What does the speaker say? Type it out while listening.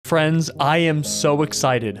Friends, I am so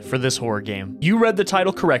excited for this horror game. You read the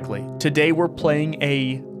title correctly. Today we're playing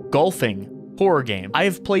a golfing horror game. I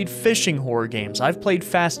have played fishing horror games. I've played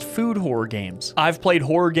fast food horror games. I've played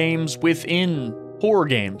horror games within horror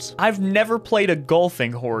games. I've never played a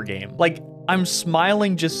golfing horror game. Like, I'm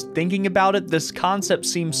smiling just thinking about it. This concept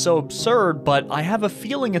seems so absurd, but I have a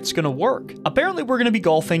feeling it's gonna work. Apparently, we're gonna be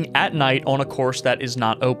golfing at night on a course that is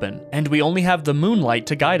not open, and we only have the moonlight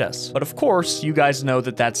to guide us. But of course, you guys know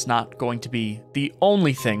that that's not going to be the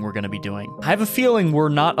only thing we're gonna be doing. I have a feeling we're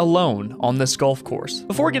not alone on this golf course.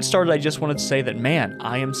 Before we get started, I just wanted to say that, man,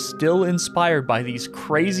 I am still inspired by these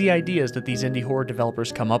crazy ideas that these indie horror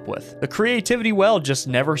developers come up with. The creativity well just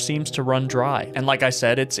never seems to run dry. And like I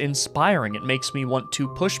said, it's inspiring. It makes me want to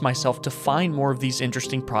push myself to find more of these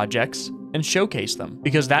interesting projects and showcase them,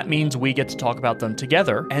 because that means we get to talk about them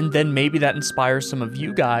together, and then maybe that inspires some of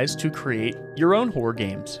you guys to create your own horror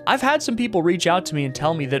games. I've had some people reach out to me and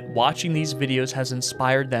tell me that watching these videos has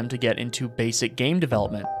inspired them to get into basic game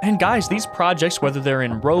development. And guys, these projects, whether they're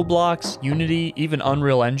in Roblox, Unity, even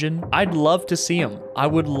Unreal Engine, I'd love to see them. I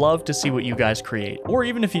would love to see what you guys create. Or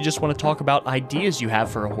even if you just want to talk about ideas you have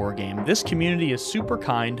for a horror game, this community is super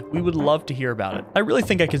kind. We would love to hear about it. I really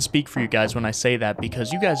think I can speak for you guys when I say that,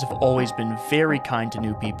 because you guys have always been very kind to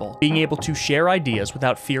new people. Being able to share ideas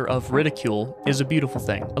without fear of ridicule is a beautiful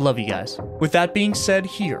thing. I love you guys. With that being said,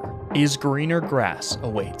 here is greener grass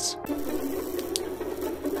awaits.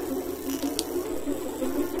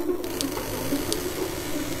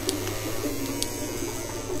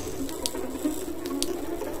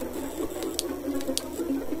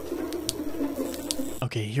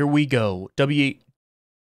 Okay, here we go.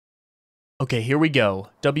 Okay, here we go.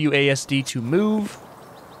 WASD to move.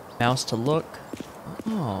 Mouse to look.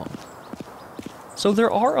 Oh. So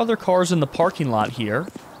there are other cars in the parking lot here.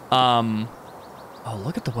 Oh,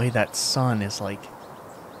 look at the way that sun is, like,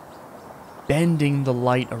 bending the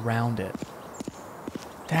light around it.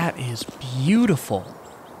 That is beautiful.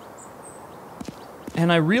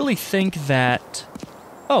 And I really think that...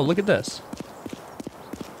 Oh, look at this.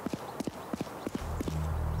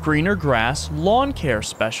 Greener grass lawn care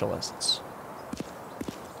specialists.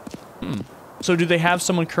 So do they have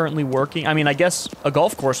someone currently working? I mean, I guess a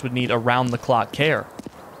golf course would need around-the-clock care.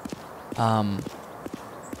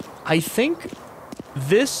 I think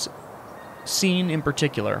this scene in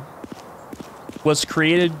particular was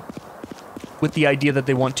created with the idea that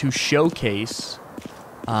they want to showcase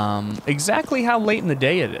exactly how late in the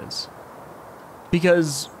day it is.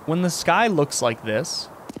 Because when the sky looks like this,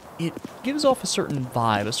 it gives off a certain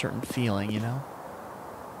vibe, a certain feeling, you know?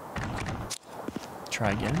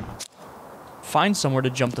 Try again. Find somewhere to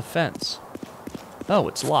jump the fence. Oh,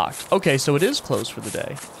 it's locked. Okay, so it is closed for the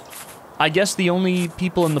day. I guess the only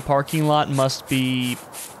people in the parking lot must be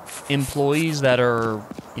employees that are,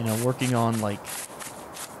 you know, working on, like,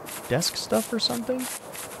 desk stuff or something?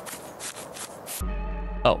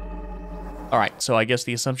 Oh. Alright, so I guess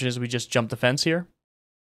the assumption is we just jump the fence here?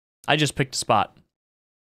 I just picked a spot.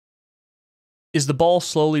 Is the ball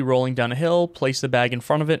slowly rolling down a hill? Place the bag in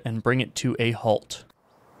front of it and bring it to a halt.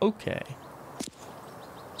 Okay.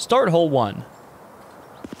 Start hole 1.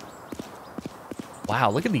 Wow,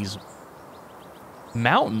 look at these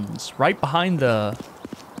mountains right behind the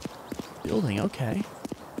building. Okay.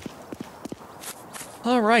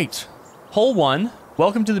 All right. Hole 1.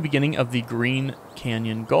 Welcome to the beginning of the Green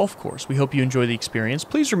Canyon Golf Course. We hope you enjoy the experience.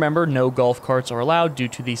 Please remember, no golf carts are allowed due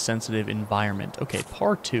to the sensitive environment. Okay,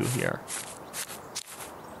 par 2 here.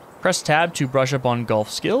 Press tab to brush up on golf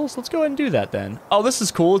skills. Let's go ahead and do that then. Oh, this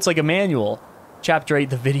is cool. It's like a manual. Chapter 8,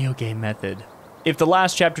 the video game method. If the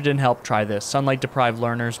last chapter didn't help, try this. Sunlight-deprived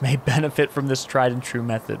learners may benefit from this tried-and-true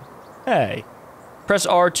method. Hey. Press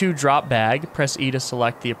R to drop bag. Press E to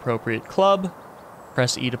select the appropriate club.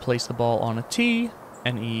 Press E to place the ball on a tee.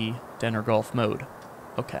 And E to enter golf mode.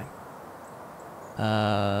 Okay.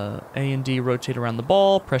 A and D rotate around the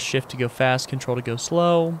ball. Press shift to go fast. Control to go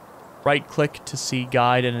slow. Right-click to see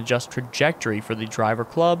guide and adjust trajectory for the driver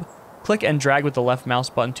club. Click and drag with the left mouse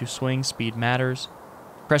button to swing. Speed matters.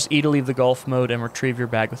 Press E to leave the golf mode and retrieve your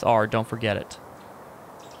bag with R. Don't forget it.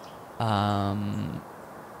 Don't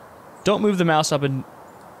move the mouse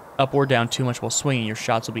up or down too much while swinging. Your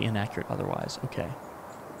shots will be inaccurate otherwise. Okay.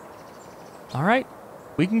 All right.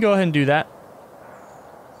 We can go ahead and do that.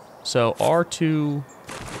 So R2...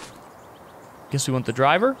 Guess we want the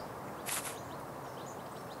driver.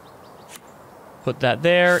 Put that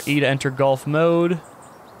there. E to enter golf mode.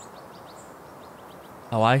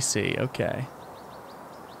 Oh, I see. Okay.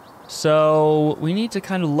 So we need to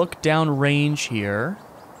kind of look down range here.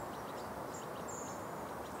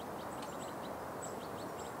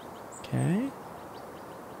 Okay.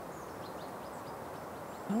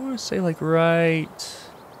 I want to say like right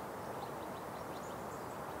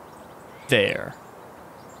there.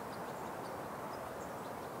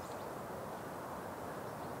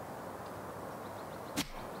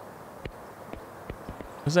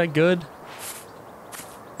 Was that good?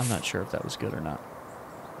 I'm not sure if that was good or not.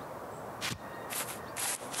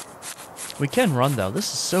 We can run though.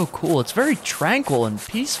 This is so cool. It's very tranquil and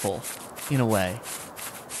peaceful in a way.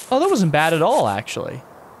 Oh, that wasn't bad at all, actually.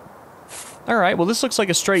 All right, well, this looks like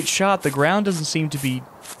a straight shot. The ground doesn't seem to be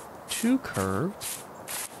too curved.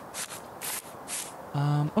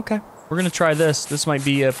 Okay. We're gonna try this. This might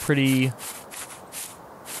be a pretty,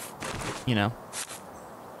 you know,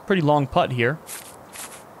 pretty long putt here.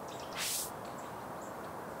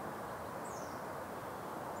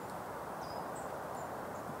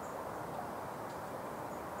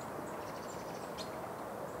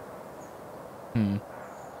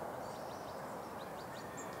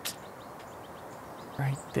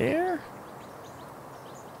 Right there.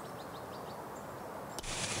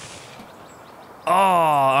 Oh,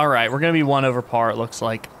 all right. We're gonna be one over par. It looks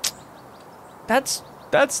like. That's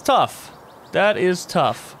tough. That is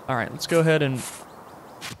tough. All right, let's go ahead and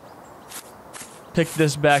pick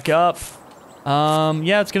this back up.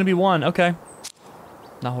 Yeah, it's gonna be one. Okay.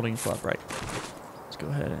 Not holding a club, right? Let's go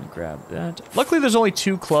ahead and grab that. Luckily, there's only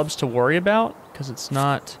 2 clubs to worry about because it's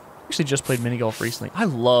not. I actually just played mini golf recently. I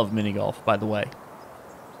love mini golf, by the way.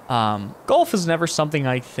 Golf is never something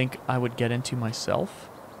I think I would get into myself.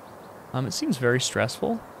 It seems very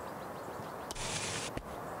stressful.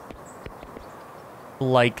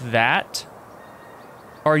 Like that?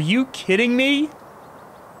 Are you kidding me?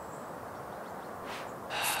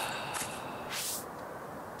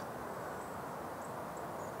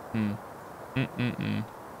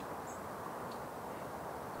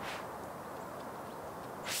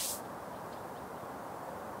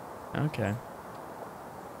 Okay.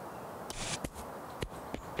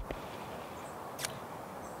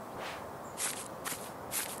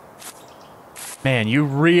 Man, you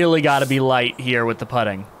really got to be light here with the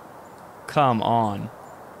putting. Come on.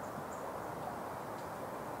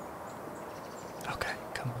 Okay,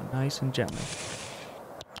 come on, nice and gently.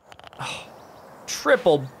 Oh,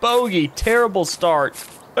 triple bogey, terrible start.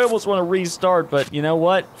 I almost want to restart, but you know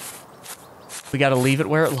what? We got to leave it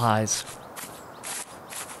where it lies.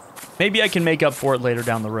 Maybe I can make up for it later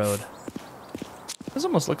down the road. This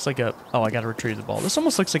almost looks like a... Oh, I got to retrieve the ball. This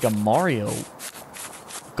almost looks like a Mario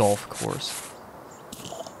golf course.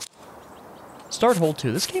 Start hole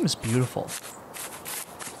 2. This game is beautiful.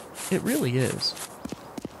 It really is.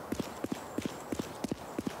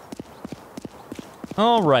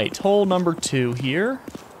 All right, hole number 2 here.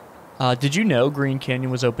 Did you know Green Canyon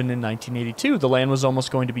was opened in 1982? The land was almost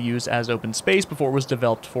going to be used as open space before it was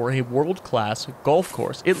developed for a world-class golf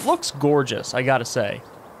course. It looks gorgeous, I gotta say.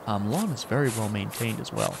 Lawn is very well maintained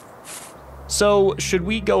as well. So, should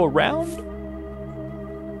we go around?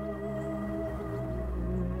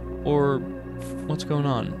 Or what's going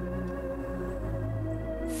on?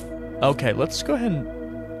 Okay, let's go ahead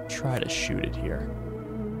and try to shoot it here.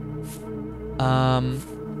 Let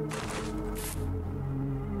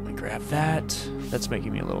me grab that. That's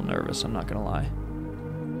making me a little nervous, I'm not gonna lie.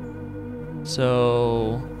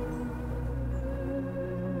 So...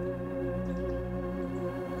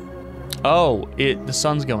 Oh, the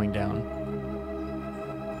sun's going down.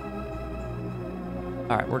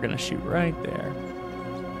 Alright, we're gonna shoot right there.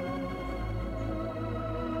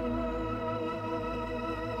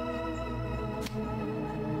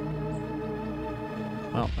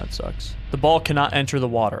 Well, that sucks. The ball cannot enter the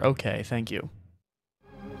water. Okay, thank you.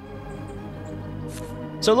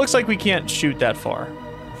 So it looks like we can't shoot that far.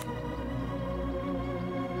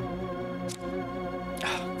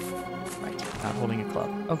 Right, not holding a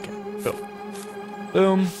club. Okay, boom.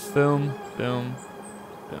 Boom, boom, boom,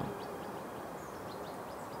 boom.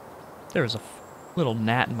 There was a little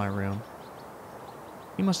gnat in my room.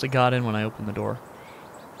 He must have got in when I opened the door.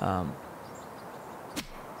 After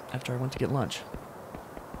I went to get lunch.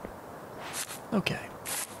 Okay.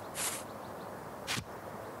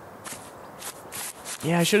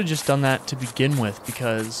 Yeah, I should have just done that to begin with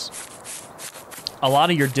because a lot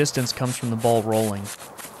of your distance comes from the ball rolling.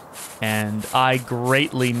 And I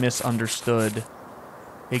greatly misunderstood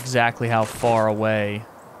exactly how far away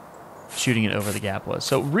shooting it over the gap was.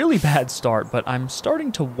 So really bad start, but I'm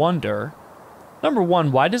starting to wonder, number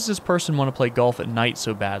one, why does this person want to play golf at night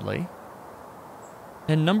so badly?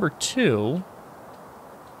 And number two,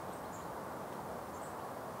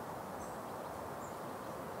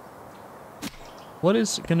 what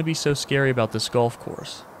is going to be so scary about this golf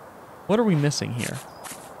course? What are we missing here?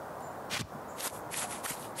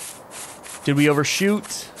 Did we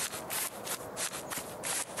overshoot?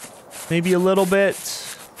 Maybe a little bit.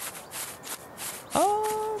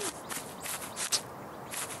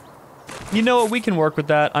 You know what? We can work with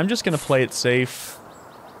that. I'm just going to play it safe.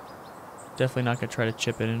 Definitely not going to try to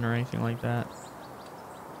chip it in or anything like that.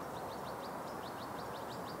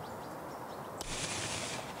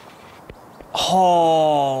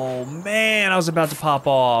 Oh, man. I was about to pop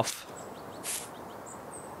off.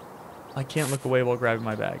 I can't look away while grabbing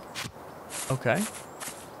my bag. Okay.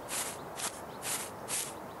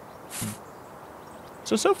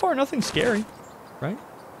 So far, nothing scary, right?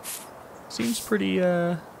 Seems pretty,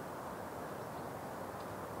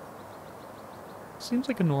 seems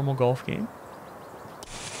like a normal golf game.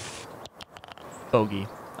 Bogey.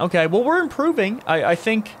 Okay, well, we're improving. I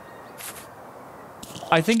think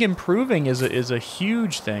improving is a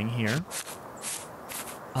huge thing here.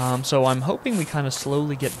 So I'm hoping we kind of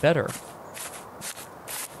slowly get better.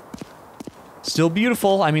 Still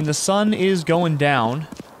beautiful. I mean, the sun is going down.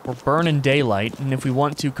 We're burning daylight, and if we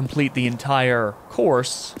want to complete the entire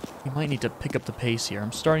course, we might need to pick up the pace here.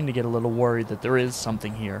 I'm starting to get a little worried that there is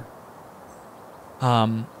something here.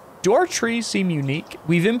 Do our trees seem unique?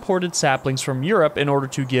 We've imported saplings from Europe in order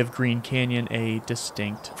to give Green Canyon a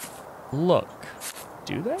distinct look.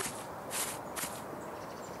 Do they?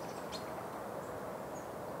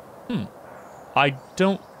 I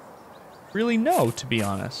don't really know, to be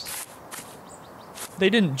honest. They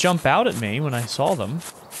didn't jump out at me when I saw them.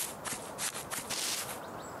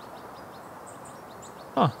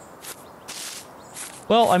 Huh.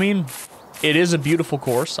 Well, I mean, it is a beautiful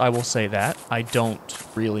course, I will say that. I don't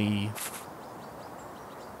really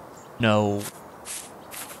know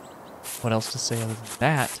what else to say other than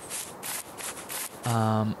that.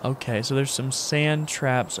 Okay, so there's some sand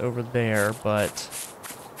traps over there, but...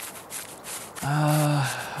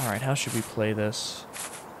 alright, how should we play this?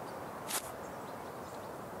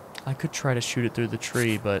 I could try to shoot it through the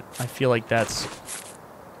tree, but I feel like that's...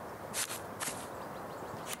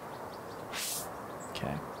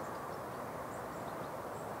 Okay.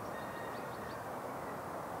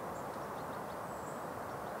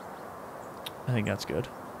 I think that's good.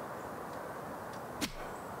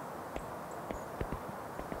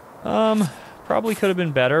 Probably could have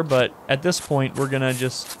been better, but at this point, we're gonna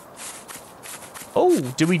just... Oh,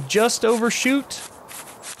 did we just overshoot?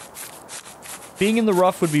 Being in the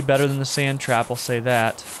rough would be better than the sand trap, I'll say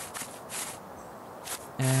that.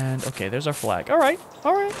 And, okay, there's our flag. All right,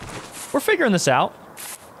 all right. We're figuring this out.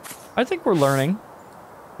 I think we're learning,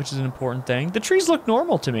 which is an important thing. The trees look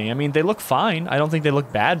normal to me. I mean, they look fine. I don't think they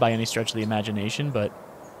look bad by any stretch of the imagination, but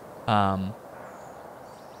I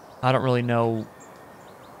don't really know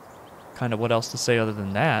kind of what else to say other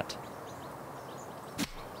than that.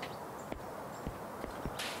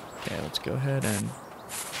 Okay, let's go ahead and...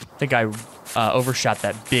 I think I overshot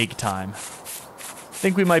that big time. I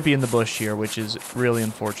think we might be in the bush here, which is really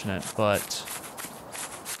unfortunate, but...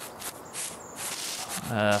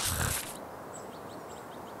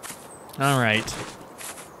 Alright.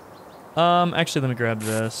 Actually, let me grab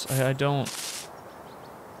this. I don't...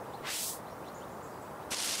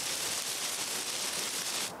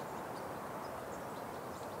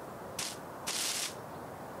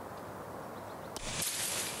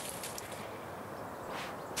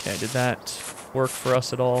 Okay, did that work for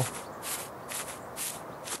us at all?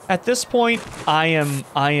 At this point, I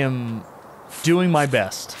am doing my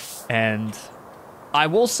best, and I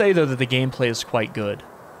will say though that the gameplay is quite good.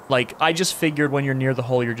 Like, I just figured when you're near the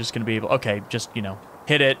hole, you're just gonna be able, okay, just, you know,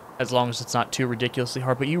 hit it as long as it's not too ridiculously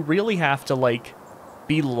hard, but you really have to, like,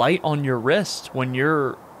 be light on your wrist when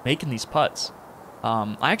you're making these putts.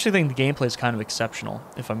 I actually think the gameplay is kind of exceptional,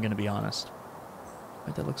 if I'm gonna be honest.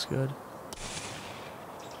 Right, that looks good.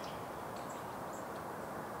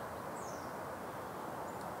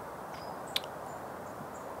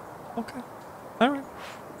 Okay. Alright.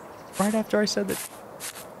 Right after I said that.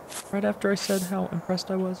 Right after I said how impressed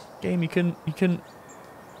I was. Game, you couldn't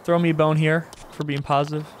throw me a bone here for being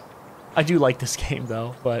positive. I do like this game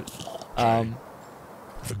though, but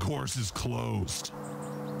the course is closed.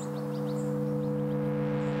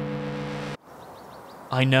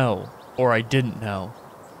 I know. Or I didn't know.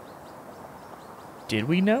 Did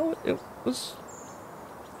we know it was?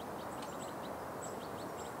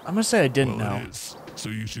 I'm gonna say I didn't know. It is, so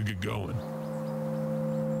you should get going.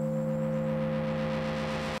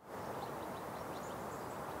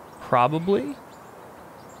 Probably.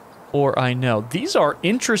 Or I know. These are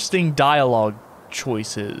interesting dialogue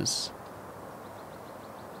choices.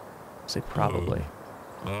 Say probably.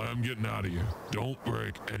 I'm getting out of here. Don't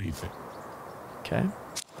break anything. Okay.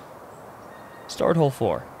 Start hole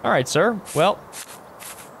 4. All right, sir. Well,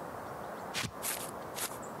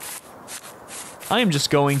 I am just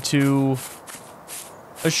going to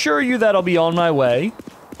assure you that I'll be on my way.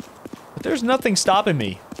 But there's nothing stopping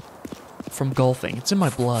me from golfing. It's in my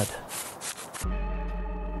blood.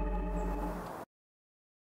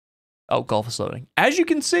 Oh, golf is loading. As you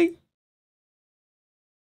can see,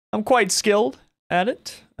 I'm quite skilled at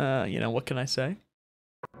it. You know, what can I say?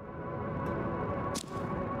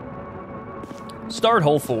 Start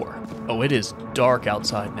hole 4. Oh, it is dark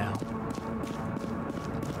outside now.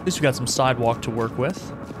 At least we got some sidewalk to work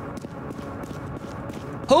with.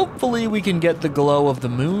 Hopefully we can get the glow of the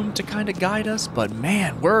moon to kind of guide us, but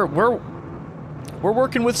man, we're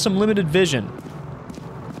working with some limited vision.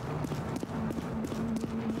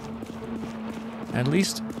 At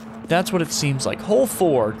least that's what it seems like. Hole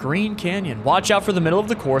 4, Green Canyon. Watch out for the middle of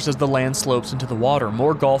the course as the land slopes into the water.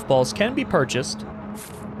 More golf balls can be purchased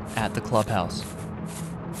at the clubhouse.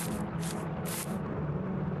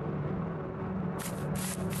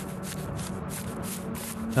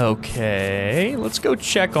 Okay, let's go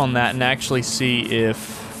check on that and actually see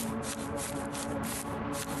if...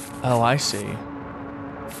 Oh, I see.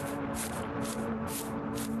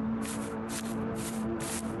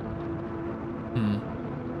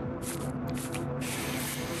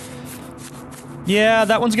 Yeah,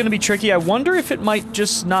 that one's gonna be tricky. I wonder if it might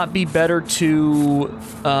just not be better to,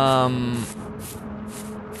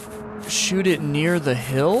 shoot it near the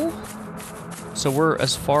hill? So we're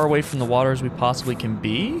as far away from the water as we possibly can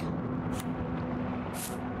be?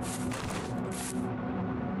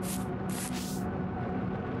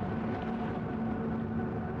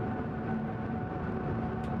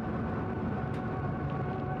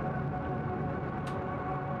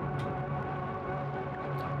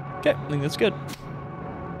 Okay, I think that's good.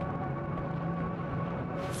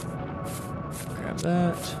 Grab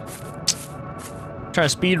that. Try to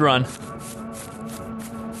speed run.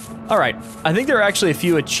 All right, I think there are actually a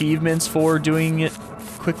few achievements for doing it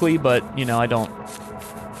quickly, but you know, I don't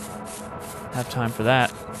have time for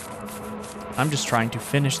that. I'm just trying to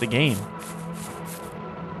finish the game.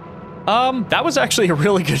 That was actually a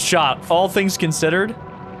really good shot, all things considered.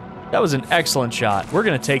 That was an excellent shot. We're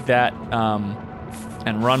gonna take that,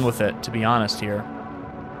 and run with it, to be honest here.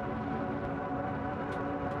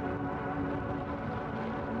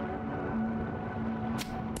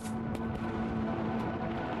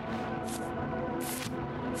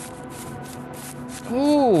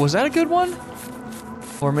 Ooh, was that a good one?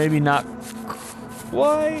 Or maybe not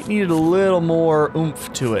quite. Needed a little more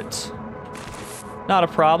oomph to it. Not a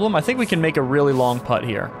problem. I think we can make a really long putt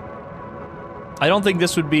here. I don't think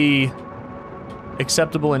this would be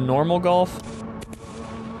acceptable in normal golf,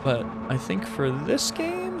 but I think for this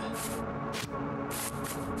game...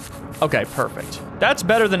 Okay, perfect. That's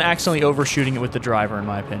better than accidentally overshooting it with the driver, in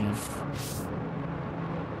my opinion.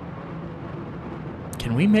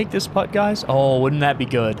 Can we make this putt, guys? Oh, wouldn't that be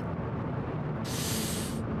good?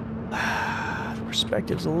 The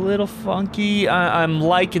perspective's a little funky. I'm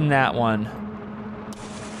liking that one.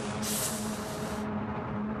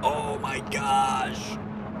 Oh my gosh!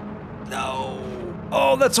 No!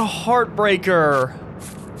 Oh, that's a heartbreaker!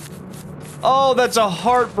 Oh, that's a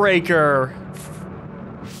heartbreaker!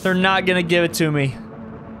 They're not gonna give it to me.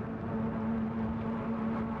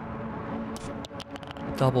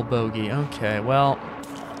 Double bogey. Okay, well...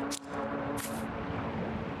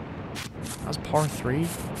 That was par 3?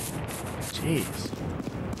 Jeez.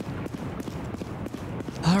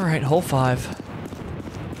 Alright, hole 5.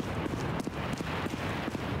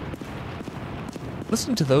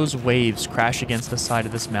 Listen to those waves crash against the side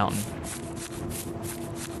of this mountain.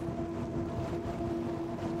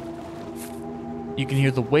 You can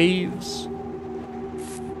hear the waves,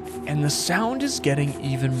 and the sound is getting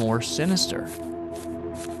even more sinister.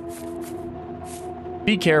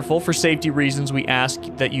 Be careful. For safety reasons, we ask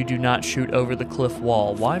that you do not shoot over the cliff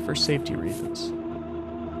wall. Why for safety reasons?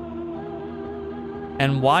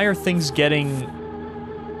 And why are things getting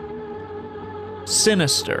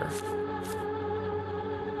sinister?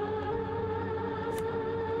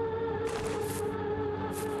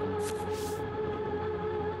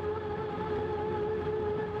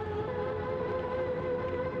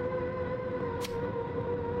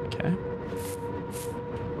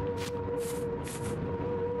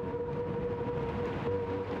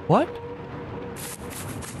 What?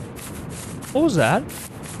 What was that?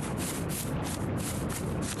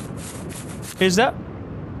 Is that...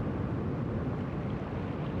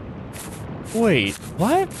 Wait,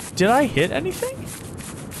 what? Did I hit anything?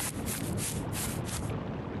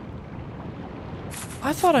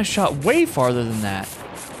 I thought I shot way farther than that.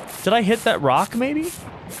 Did I hit that rock, maybe?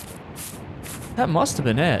 That must have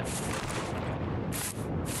been it.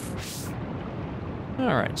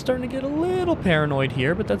 Alright, starting to get a little paranoid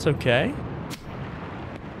here, but that's okay.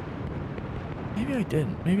 Maybe I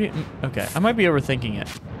didn't. Maybe... Okay, I might be overthinking it.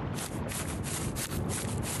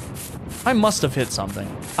 I must have hit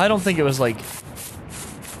something. I don't think it was like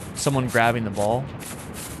someone grabbing the ball.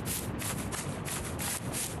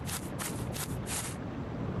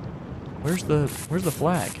 Where's the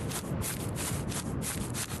flag?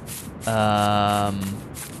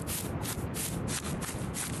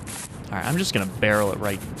 Alright, I'm just gonna barrel it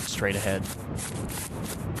right straight ahead.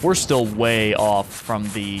 We're still way off from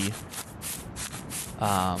the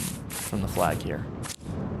flag here.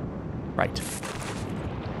 Right.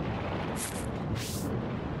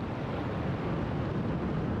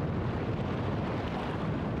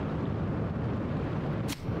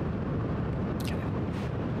 Okay.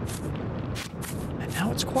 And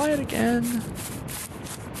now it's quiet again.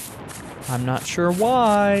 I'm not sure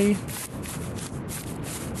why.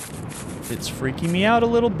 It's freaking me out a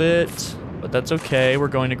little bit, but that's okay. We're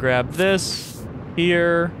going to grab this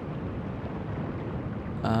here.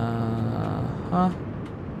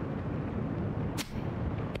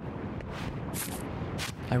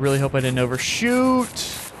 I really hope I didn't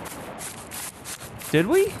overshoot. Did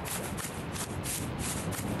we?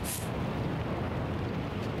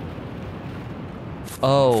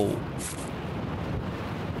 Oh.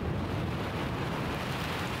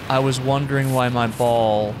 I was wondering why my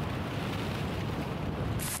ball...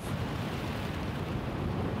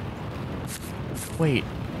 Wait,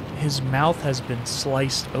 his mouth has been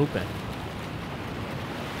sliced open.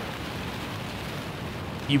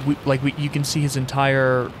 You can see his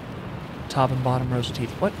entire top and bottom rows of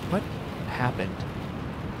teeth. What happened?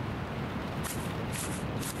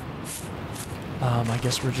 I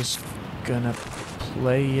guess we're just gonna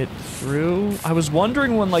play it through. I was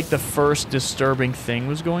wondering when like the first disturbing thing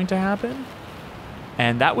was going to happen,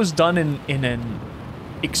 and that was done in an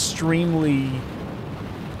extremely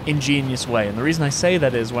ingenious way. And the reason I say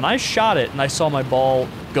that is when I shot it and I saw my ball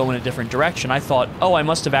go in a different direction, I thought, oh, I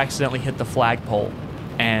must have accidentally hit the flagpole,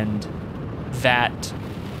 and that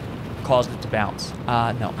caused it to bounce.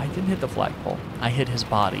 No, I didn't hit the flagpole. I hit his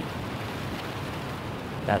body.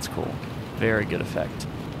 That's cool. Very good effect.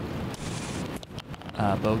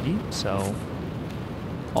 Bogey, so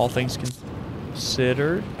all things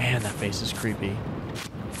considered. Man, that face is creepy.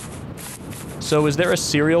 So is there a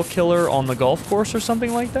serial killer on the golf course or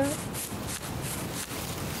something like that?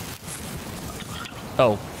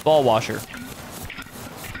 Oh, ball washer.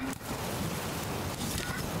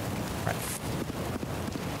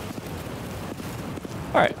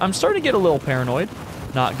 Alright, I'm starting to get a little paranoid.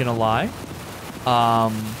 Not gonna lie.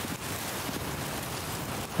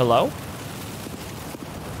 Hello?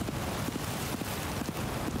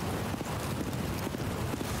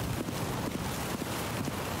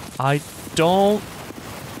 I don't...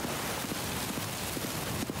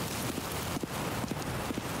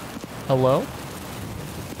 Hello?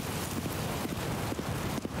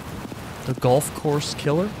 The golf course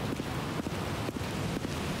killer?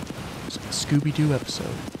 It's like a Scooby-Doo episode.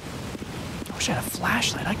 I wish I had a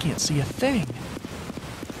flashlight. I can't see a thing.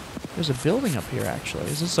 There's a building up here, actually.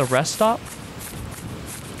 Is this a rest stop?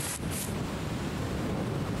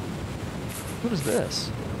 What is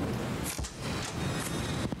this?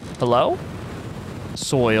 Hello?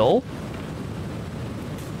 Soil.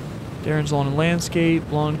 Darren's Lawn and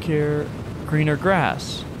Landscape, lawn care, greener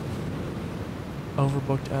grass.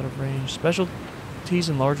 Overbooked, out of range. Specialties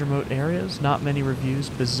in large remote areas, not many reviews,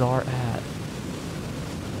 bizarre ad.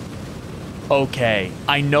 Okay,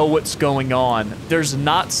 I know what's going on. There's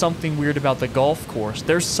not something weird about the golf course.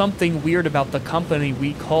 There's something weird about the company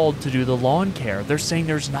we called to do the lawn care. They're saying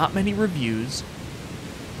there's not many reviews.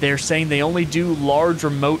 They're saying they only do large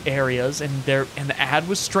remote areas, and the ad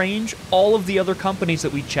was strange. All of the other companies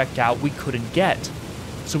that we checked out, we couldn't get.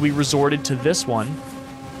 So we resorted to this one.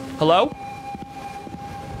 Hello?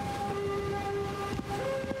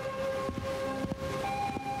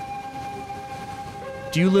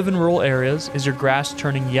 Do you live in rural areas? Is your grass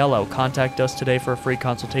turning yellow? Contact us today for a free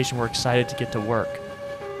consultation. We're excited to get to work.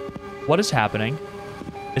 What is happening?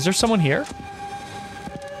 Is there someone here?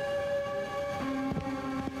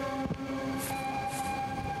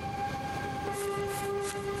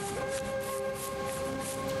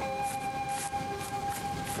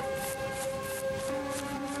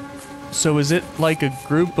 So is it like a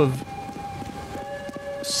group of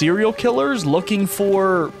serial killers looking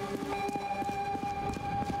for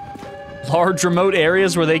large remote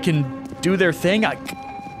areas where they can do their thing?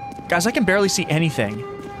 Guys, I can barely see anything.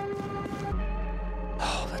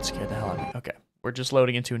 Oh, that scared the hell out of me. Okay, we're just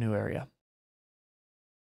loading into a new area.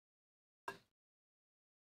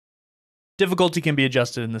 Difficulty can be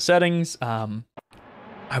adjusted in the settings.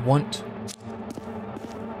 I want,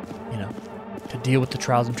 you know, to deal with the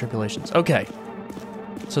trials and tribulations. Okay.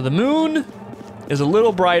 So the moon is a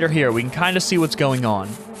little brighter here. We can kind of see what's going on.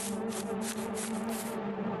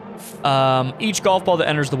 Each golf ball that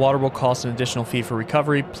enters the water will cost an additional fee for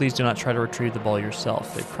recovery. Please do not try to retrieve the ball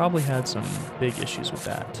yourself. They probably had some big issues with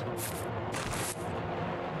that.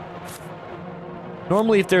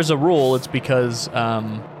 Normally, if there's a rule, it's because,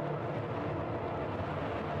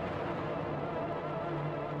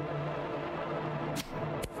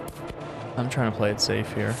 I'm trying to play it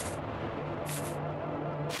safe here.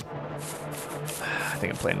 I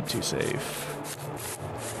think I'm playing it too safe.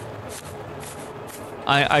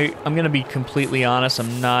 I'm gonna be completely honest,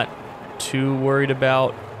 I'm not too worried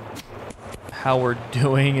about how we're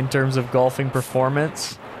doing in terms of golfing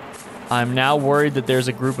performance. I'm now worried that there's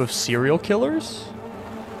a group of serial killers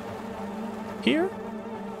here,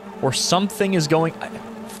 or something is going.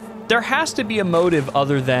 There has to be a motive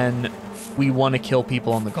other than we want to kill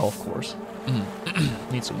people on the golf course.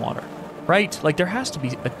 Need some water, right? Like there has to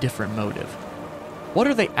be a different motive. What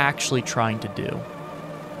are they actually trying to do?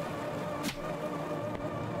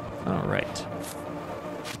 All right.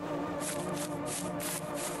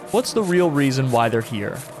 What's the real reason why they're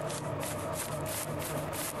here?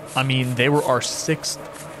 I mean, they were our 6th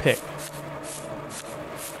pick.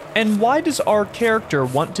 And why does our character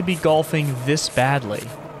want to be golfing this badly?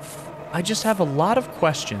 I just have a lot of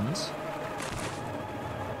questions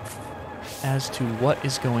as to what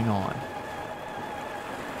is going on.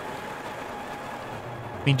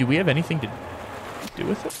 I mean, do we have anything to do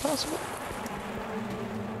with it, possibly?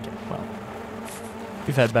 Okay, well.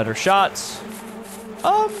 We've had better shots.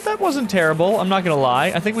 That wasn't terrible, I'm not gonna lie.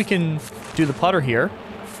 I think we can do the putter here.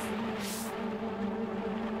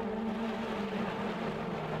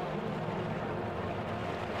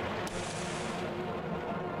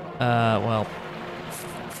 Well,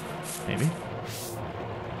 maybe.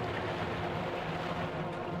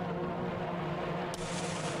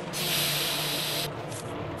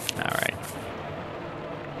 All right.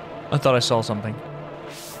 I thought I saw something.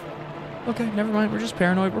 Okay, never mind. We're just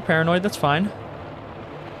paranoid. We're paranoid. That's fine.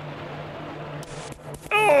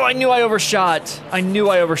 Oh, I knew I overshot. I knew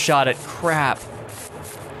I overshot it. Crap.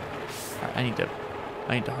 All right, I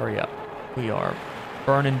need to hurry up. We are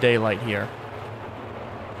burning daylight here.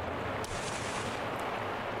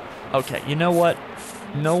 Okay, you know what?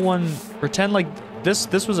 No one... Pretend like this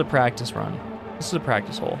was a practice run. This is a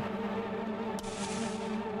practice hole.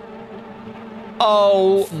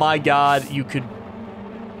 Oh my god, you could...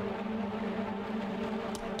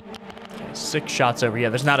 Okay, 6 shots over. Yeah,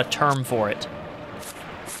 there's not a term for it.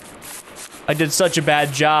 I did such a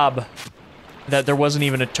bad job that there wasn't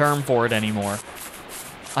even a term for it anymore.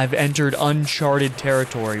 I've entered uncharted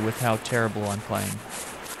territory with how terrible I'm playing.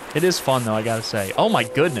 It is fun, though, I gotta say. Oh my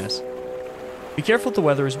goodness. Be careful if the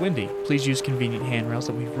weather is windy. Please use convenient handrails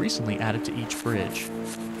that we've recently added to each bridge.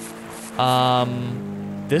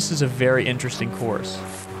 This is a very interesting course.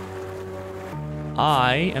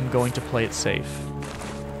 I am going to play it safe.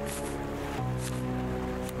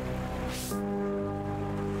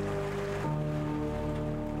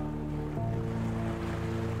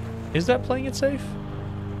 Is that playing it safe?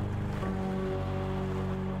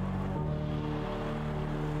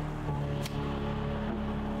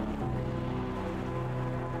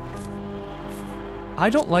 I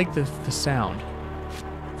don't like the sound.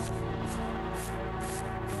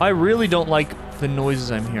 I really don't like the noises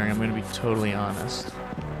I'm hearing, I'm gonna be totally honest.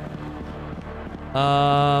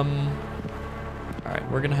 Alright,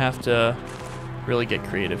 we're gonna have to really get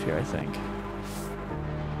creative here, I think.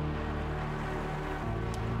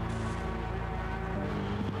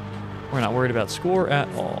 We're not worried about score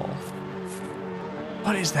at all.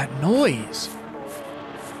 What is that noise?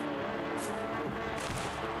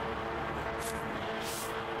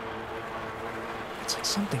 It's like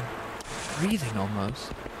something breathing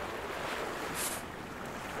almost.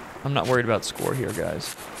 I'm not worried about score here,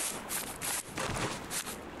 guys.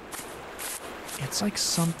 It's like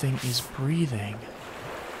something is breathing.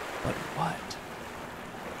 But what?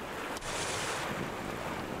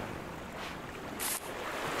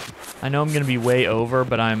 I know I'm gonna be way over,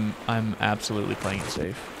 but I'm absolutely playing it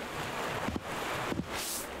safe.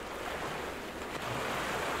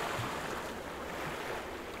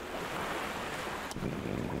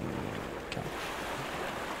 Okay.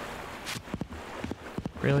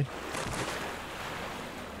 Really?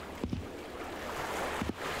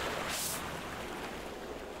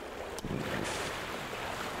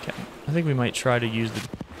 Okay. I think we might try to use the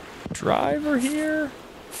driver here.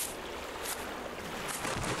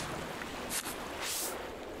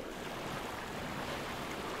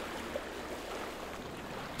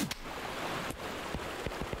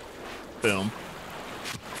 Boom.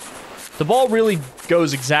 The ball really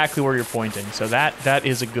goes exactly where you're pointing, so that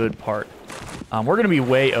is a good part. We're going to be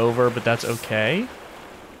way over, but that's okay.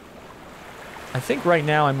 I think right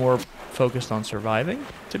now I'm more focused on surviving,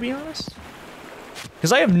 to be honest.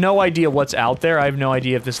 Because I have no idea what's out there. I have no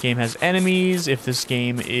idea if this game has enemies, if this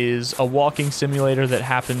game is a walking simulator that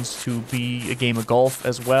happens to be a game of golf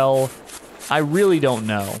as well. I really don't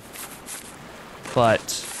know. But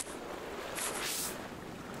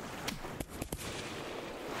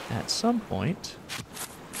at some point...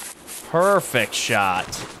 Perfect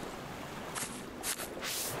shot.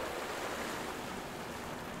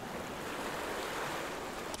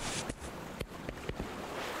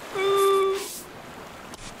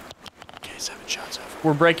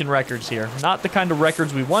 We're breaking records here. Not the kind of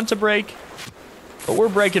records we want to break, but we're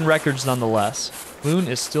breaking records nonetheless. Moon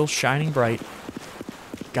is still shining bright,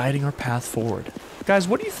 guiding our path forward. Guys,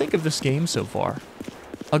 what do you think of this game so far?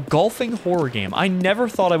 A golfing horror game. I never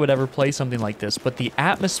thought I would ever play something like this, but the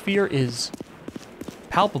atmosphere is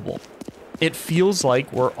palpable. It feels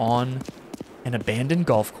like we're on an abandoned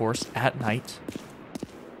golf course at night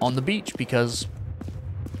on the beach, because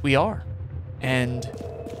we are. And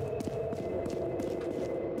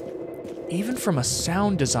even from a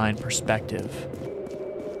sound design perspective,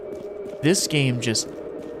 this game just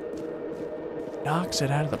knocks it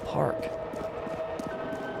out of the park.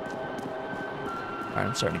 All right,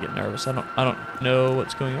 I'm starting to get nervous. I don't know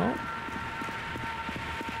what's going on.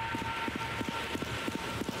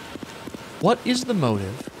 What is the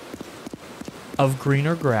motive of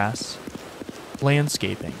greener grass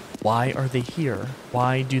landscaping? Why are they here?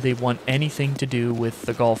 Why do they want anything to do with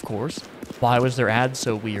the golf course? Why was their ad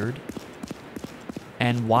so weird?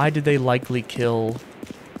 And why did they likely kill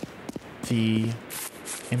the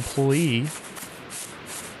employee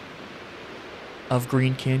of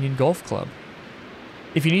Green Canyon Golf Club?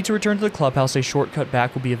 If you need to return to the clubhouse, a shortcut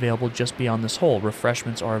back will be available just beyond this hole.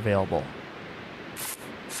 Refreshments are available.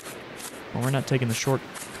 Well, we're not taking the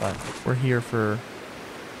shortcut. We're here for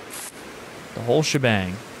the whole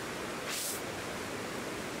shebang.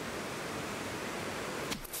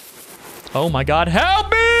 Oh my God, help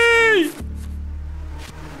me!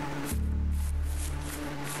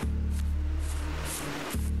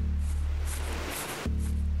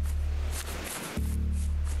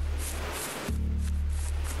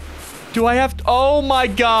 Do I have to? Oh my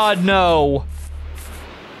God, no.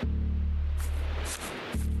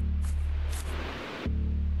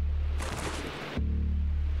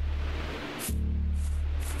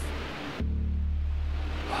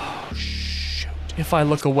 Oh, shoot. If I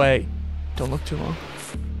look away, don't look too long.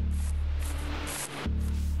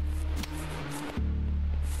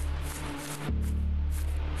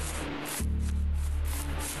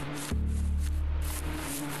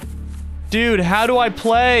 Dude, how do I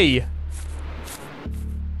play?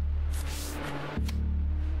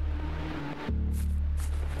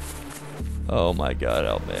 Oh my God,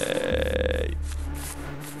 help me.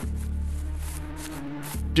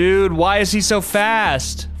 Dude, why is he so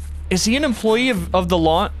fast? Is he an employee of the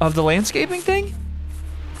landscaping thing?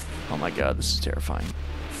 Oh my God, this is terrifying.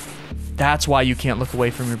 That's why you can't look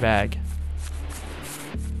away from your bag.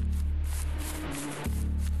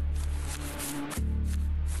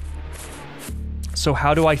 So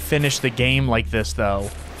how do I finish the game like this, though?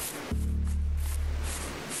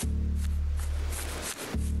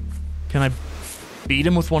 Can I beat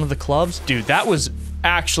him with one of the clubs? Dude, that was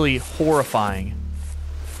actually horrifying.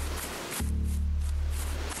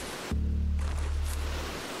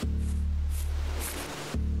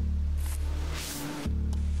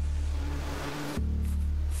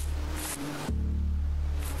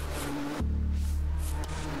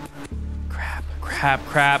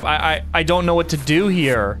 Crap. I don't know what to do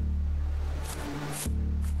here.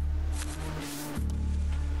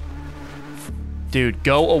 Dude,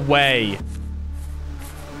 go away. All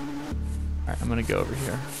right, I'm gonna go over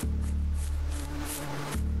here.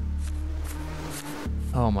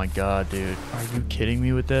 Oh my God, dude. Are you kidding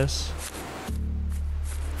me with this?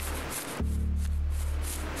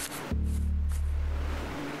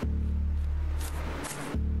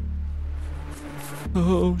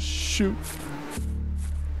 Oh, shoot.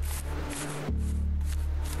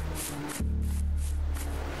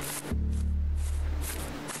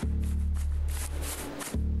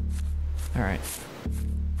 All right.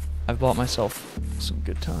 I've bought myself some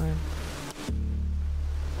good time.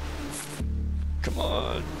 Come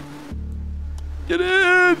on. Get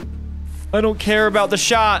in. I don't care about the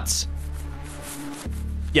shots.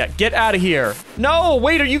 Yeah, get out of here. No,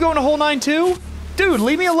 wait, are you going to hole 9 too? Dude,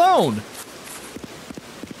 leave me alone.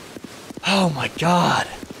 Oh my God.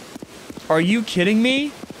 Are you kidding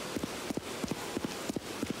me?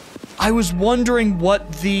 I was wondering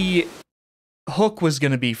what the hook was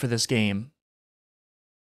gonna be for this game.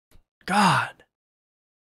 God.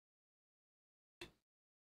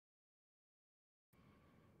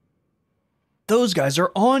 Those guys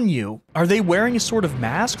are on you. Are they wearing a sort of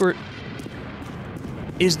mask, or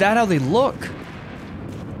is that how they look?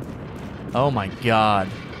 Oh my God.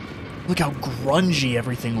 Look how grungy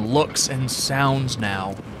everything looks and sounds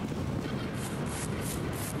now.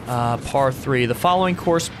 Par 3. The following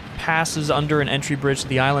course passes under an entry bridge to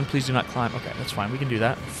the island. Please do not climb. Okay, that's fine. We can do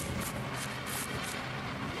that.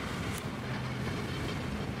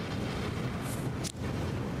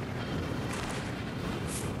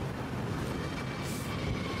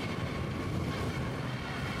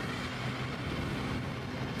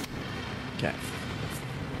 Okay.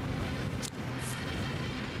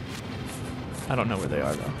 I don't know where they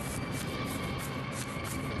are, though.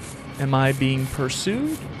 Am I being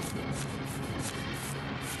pursued?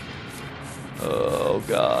 Oh,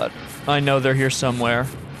 God. I know they're here somewhere.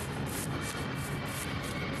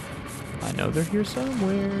 I know they're here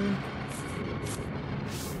somewhere.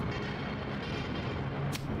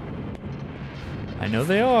 I know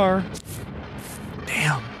they are.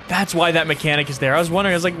 Damn. That's why that mechanic is there. I was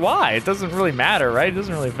wondering, I was like, why? It doesn't really matter, right? It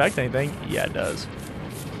doesn't really affect anything. Yeah, it does.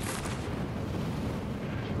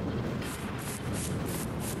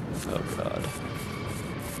 Oh, God.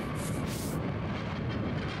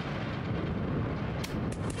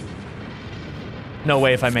 No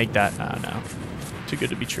way if I make that. Oh, no. Too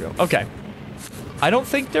good to be true. Okay. I don't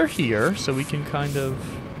think they're here, so we can kind of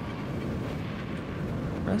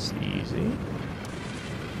rest easy.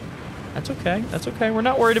 That's okay. That's okay. We're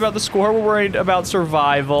not worried about the score. We're worried about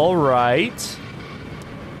survival, right?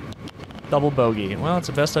 Double bogey. Well, it's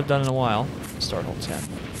the best I've done in a while. Start hole 10.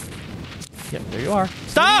 Yep, there you are.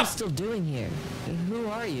 Stop! What are you still doing here? Who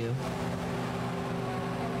are you?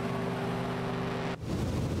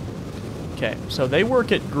 Okay, so they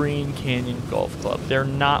work at Green Canyon Golf Club. They're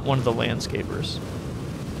not one of the landscapers.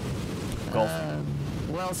 Golf.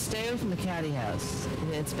 Well, stay away from the caddy house.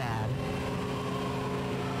 It's bad.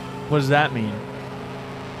 What does that mean?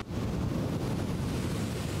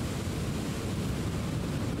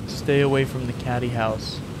 Stay away from the caddy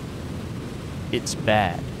house. It's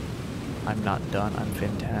bad. I'm not done. I'm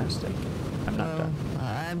fantastic. I'm not done.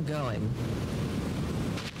 I'm going.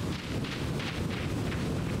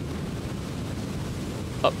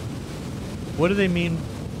 Up. What do they mean?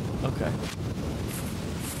 Okay.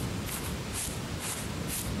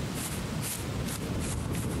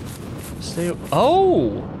 Stay.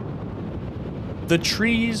 Oh! The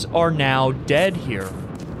trees are now dead here.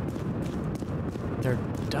 They're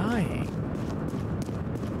dying.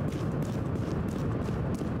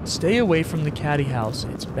 Stay away from the caddy house.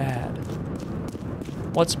 It's bad.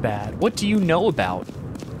 What's bad? What do you know about?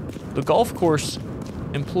 The golf course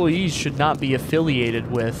employees should not be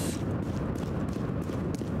affiliated with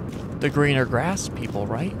the greener grass people,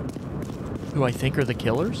 right? Who I think are the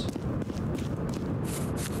killers?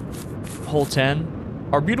 Hole 10.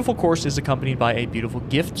 Our beautiful course is accompanied by a beautiful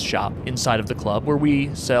gift shop inside of the club where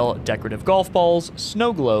we sell decorative golf balls,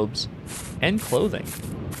 snow globes, and clothing.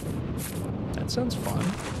 That sounds fun.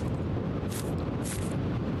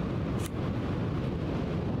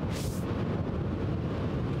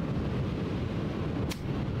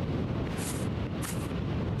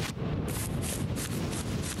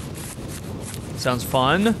 Sounds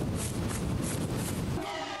fun.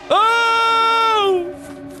 Oh!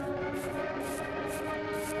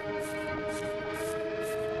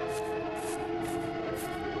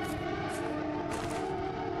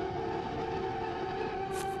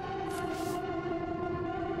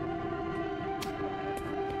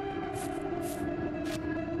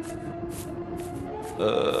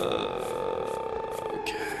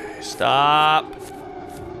 Okay, stop.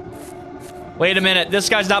 Wait a minute, this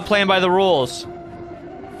guy's not playing by the rules.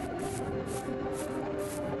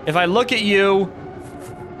 If I look at you...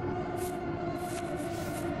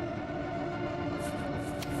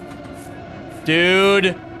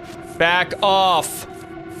 Dude, back off.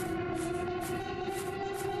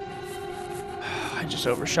 I just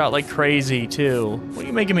overshot like crazy, too. What are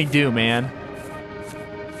you making me do, man?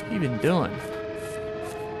 What have you been doing?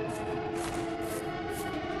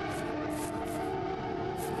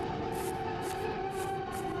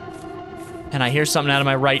 And I hear something out of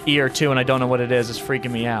my right ear, too, and I don't know what it is. It's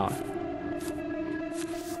freaking me out.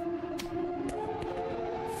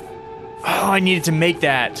 Oh, I needed to make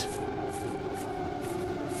that.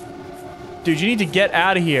 Dude, you need to get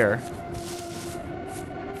out of here.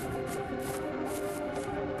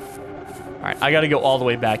 All right, I got to go all the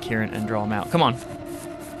way back here and draw him out. Come on.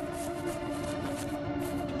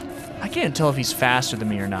 can't tell if he's faster than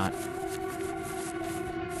me or not.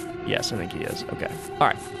 Yes, I think he is. Okay. All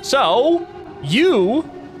right. So, you...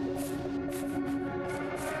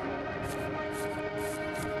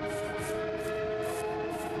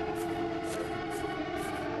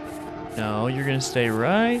 No, you're gonna stay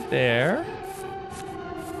right there.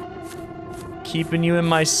 Keeping you in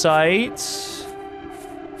my sights.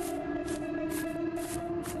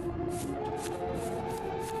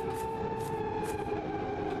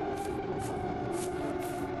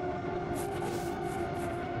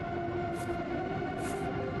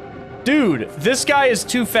 Dude, this guy is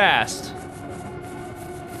too fast.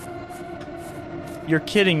 You're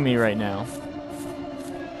kidding me right now.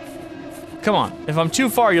 Come on, if I'm too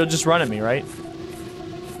far, you'll just run at me, right?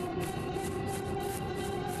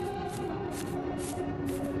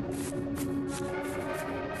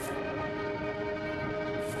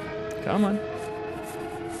 Come on.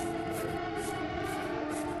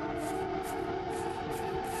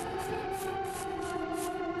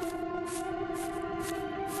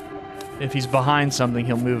 If he's behind something,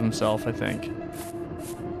 he'll move himself, I think.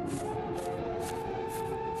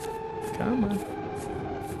 Come on.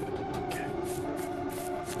 Okay.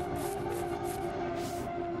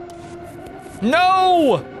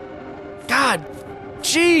 No! God!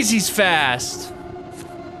 Jeez, he's fast!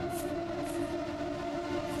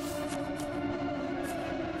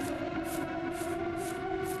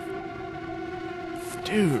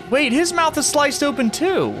 Dude, wait, his mouth is sliced open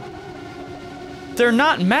too! They're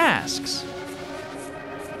not masks.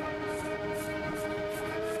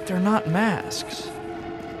 They're not masks.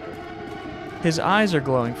 His eyes are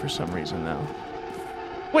glowing for some reason, though.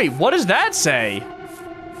 Wait, what does that say?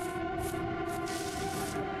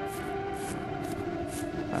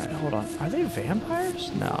 Alright, hold on. Are they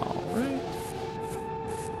vampires? No, right?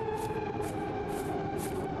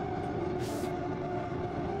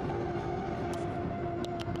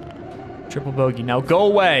 Triple bogey. Now go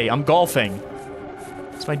away. I'm golfing.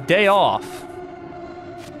 It's my day off.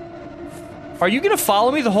 Are you gonna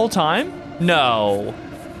follow me the whole time? No.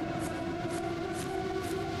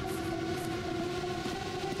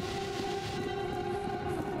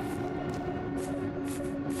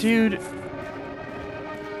 Dude.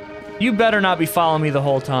 You better not be following me the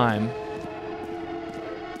whole time.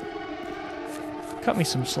 Cut me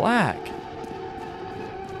some slack.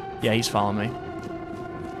 Yeah, he's following me.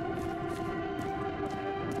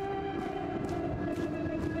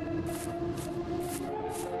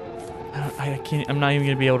 I'm not even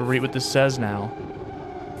gonna be able to read what this says now.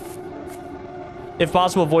 If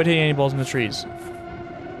possible, avoid hitting any balls in the trees.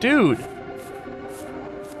 Dude!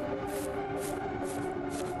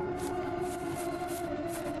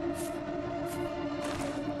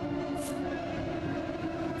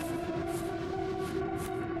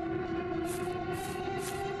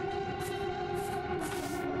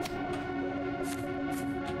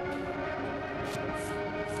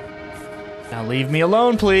 Now leave me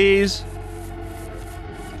alone, please.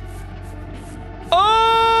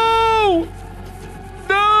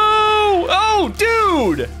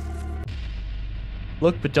 Dude!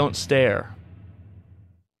 Look, but don't stare.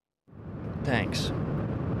 Thanks.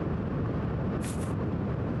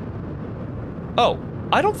 Oh,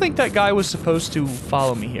 I don't think that guy was supposed to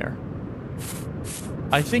follow me here.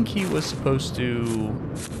 I think he was supposed to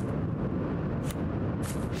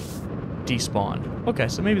despawn. Okay,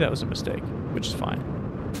 so maybe that was a mistake, which is fine.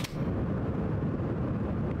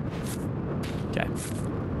 Okay.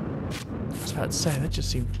 I was about to say, that just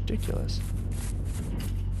seemed ridiculous.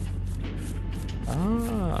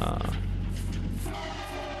 Ah.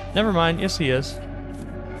 Never mind. Yes, he is.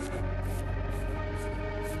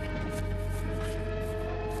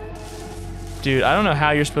 Dude, I don't know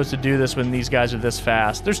how you're supposed to do this when these guys are this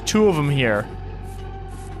fast. There's two of them here.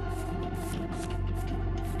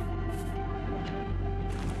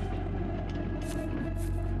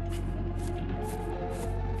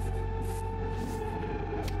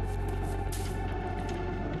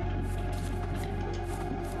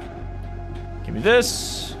 Give me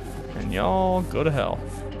this, and y'all go to hell.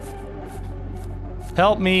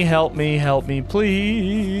 Help me, help me, help me,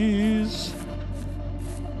 please.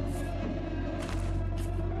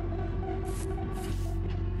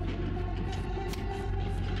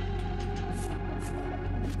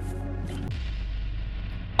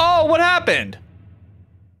 Oh, what happened?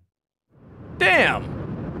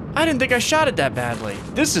 Damn. I didn't think I shot it that badly.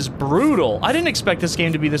 This is brutal. I didn't expect this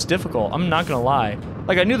game to be this difficult. I'm not gonna lie.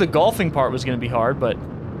 Like, I knew the golfing part was gonna be hard, but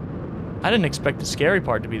I didn't expect the scary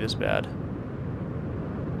part to be this bad.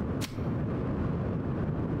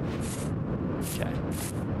 Okay.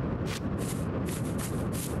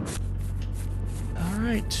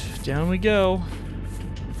 Alright, down we go.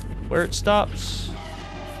 Where it stops,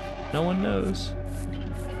 no one knows.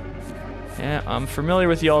 Yeah, I'm familiar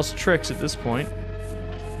with y'all's tricks at this point.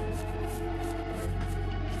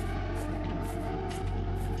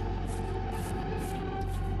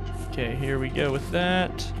 Okay, here we go with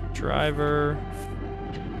that. Driver.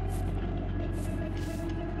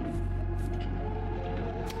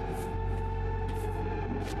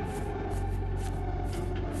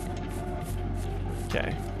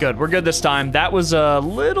 Okay, good. We're good this time. That was a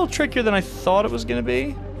little trickier than I thought it was going to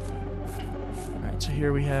be. All right, so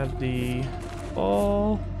here we have the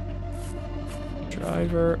ball.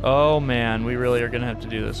 Driver. Oh, man. We really are going to have to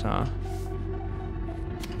do this, huh?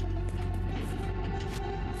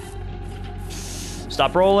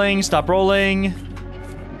 Stop rolling. Stop rolling.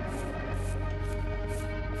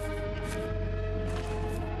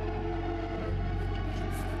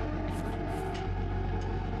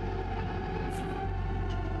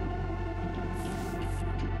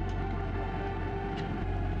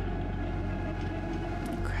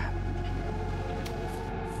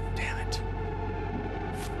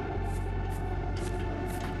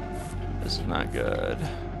 Not good.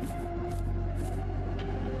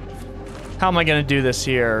 How am I gonna do this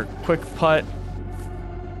here? Quick putt.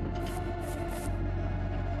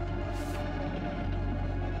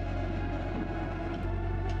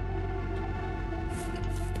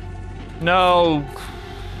 No.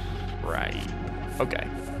 Right. Okay.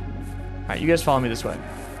 Alright, you guys follow me this way.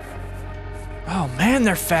 Oh man,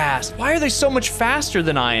 they're fast. Why are they so much faster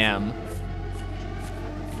than I am?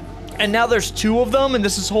 And now there's 2 of them, and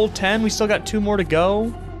this is hole 10. We still got 2 more to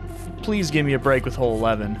go. Please give me a break with hole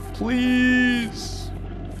 11. Please.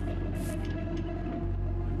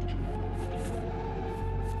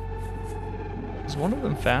 Is one of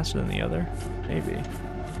them faster than the other? Maybe.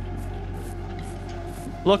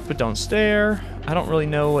 Look, but don't stare. I don't really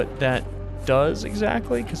know what that does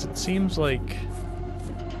exactly, because it seems like...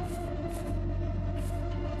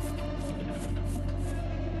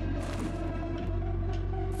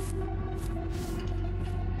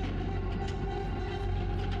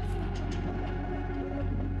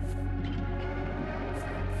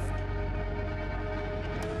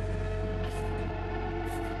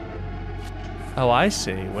 Oh, I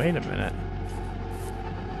see. Wait a minute.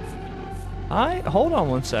 Hold on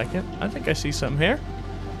one second. I think I see something here.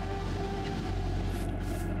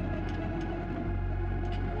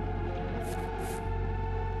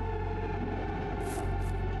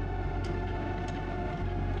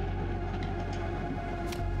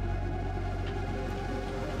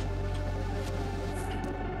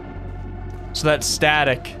 So that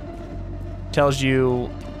static tells you,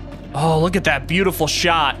 oh, look at that beautiful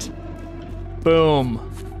shot. Boom.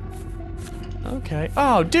 Okay.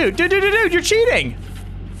 Oh, dude, you're cheating.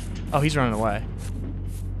 Oh, he's running away.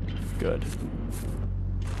 Good.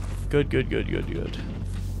 Good.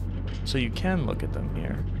 So you can look at them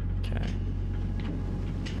here. Okay.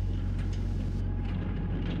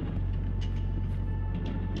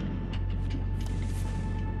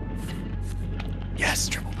 Yes,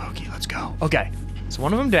 triple pokey. Let's go. Okay. So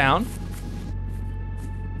one of them down.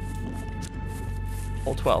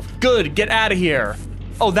 Hole 12. Good, get out of here.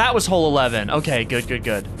 Oh, that was hole 11. Okay,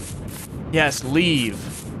 good. Yes, leave.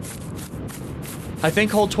 I think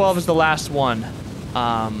hole 12 is the last one.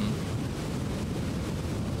 I'm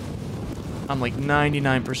like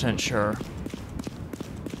 99% sure.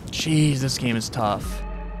 Jeez, this game is tough.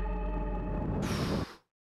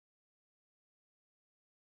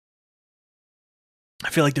 I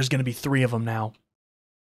feel like there's gonna be 3 of them now.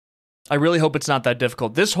 I really hope it's not that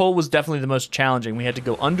difficult. This hole was definitely the most challenging. We had to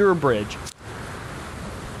go under a bridge.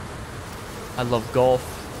 I love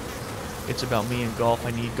golf. It's about me and golf.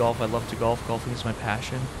 I need golf. I love to golf. Golfing is my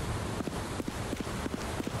passion.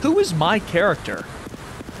 Who is my character?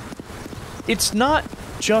 It's not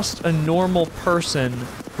just a normal person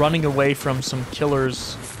running away from some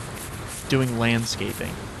killers doing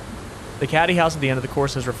landscaping. The caddy house at the end of the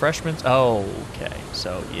course has refreshments. Oh, okay.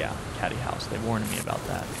 So, yeah, caddy house. They warned me about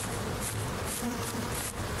that.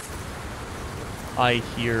 I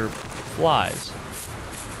hear flies.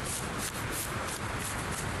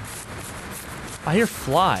 I hear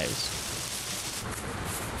flies.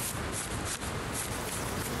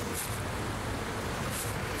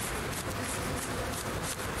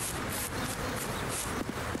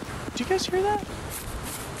 Do you guys hear that?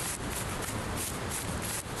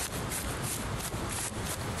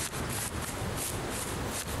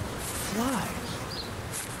 Flies.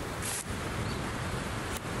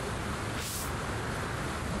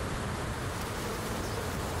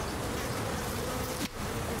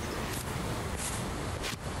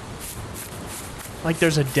 Like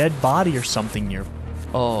there's a dead body or something near.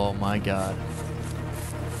 Oh my god.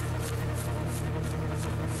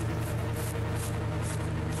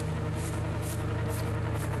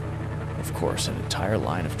 Of course, an entire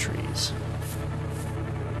line of trees.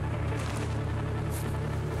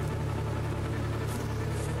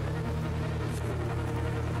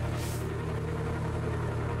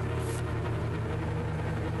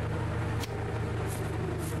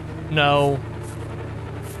 No.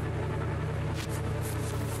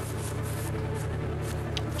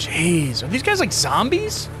 Jeez, are these guys like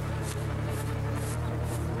zombies?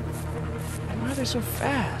 Why are they so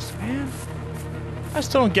fast, man? I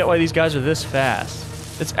still don't get why these guys are this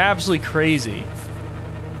fast. It's absolutely crazy.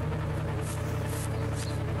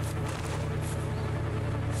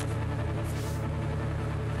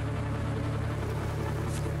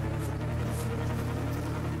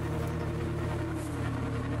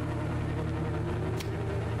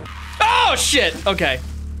 Oh, shit! Okay.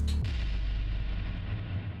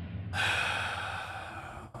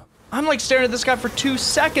 I'm like staring at this guy for 2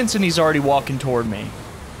 seconds and he's already walking toward me.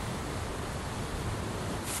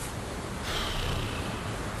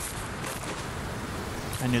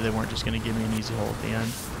 I knew they weren't just gonna give me an easy hole at the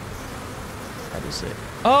end. That is it.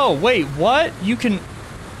 Oh, wait, what? You can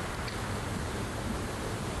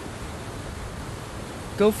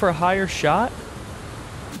go for a higher shot?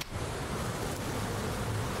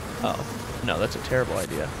 Oh, no, that's a terrible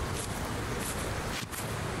idea.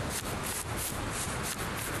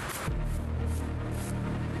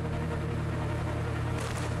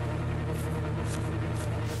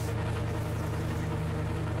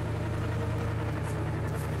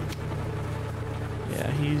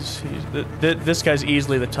 This guy's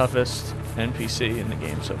easily the toughest NPC in the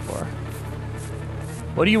game so far.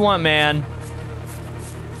 What do you want, man?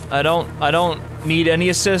 I don't need any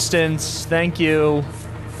assistance. Thank you.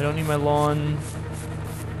 I don't need my lawn.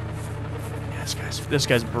 Yeah, this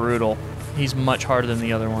guy's brutal. He's much harder than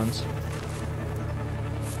the other ones.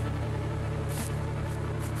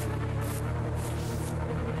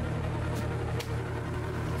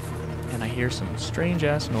 And I hear some strange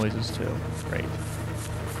ass noises too. Great.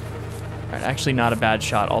 Alright, actually not a bad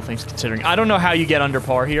shot, all things considering. I don't know how you get under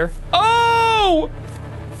par here. Oh!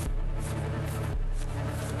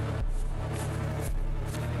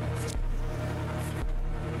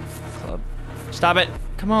 Club. Stop it.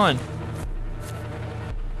 Come on.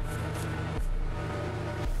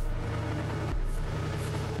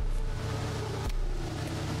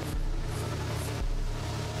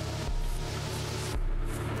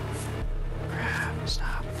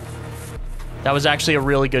 That was actually a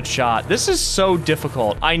really good shot. This is so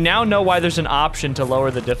difficult. I now know why there's an option to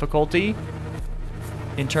lower the difficulty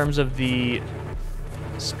in terms of the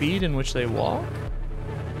speed in which they walk.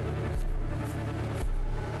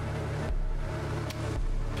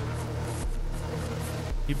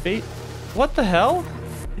 You bait... What the hell?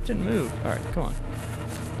 It didn't move. All right, come on.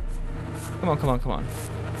 Come on, come on, come on.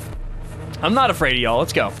 I'm not afraid of y'all.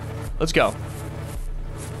 Let's go. Let's go.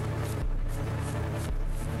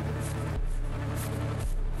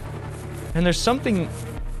 And there's something,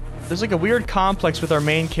 there's like a weird complex with our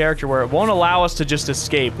main character where it won't allow us to just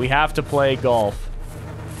escape. We have to play golf.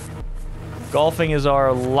 Golfing is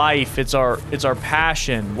our life. It's our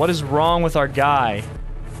passion. What is wrong with our guy?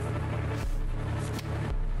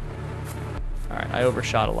 All right, I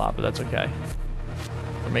overshot a lot, but that's okay.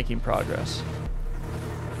 We're making progress.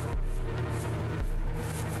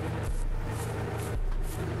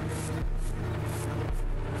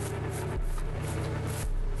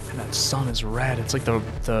 Sun is red. It's like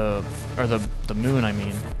the moon, I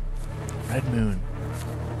mean. Red moon.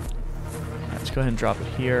 Alright, let's go ahead and drop it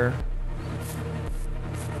here.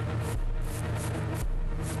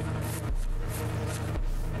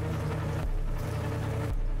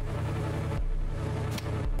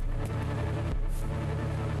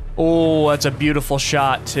 Oh, that's a beautiful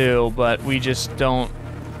shot too, but we just don't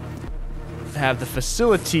have the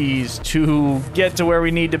facilities to get to where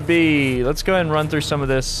we need to be. Let's go ahead and run through some of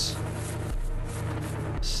this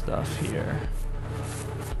stuff here.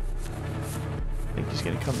 I think he's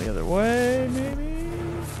gonna come the other way, maybe?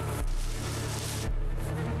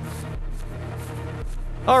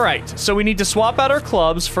 Alright, so we need to swap out our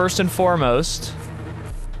clubs first and foremost.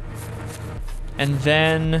 And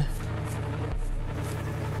then...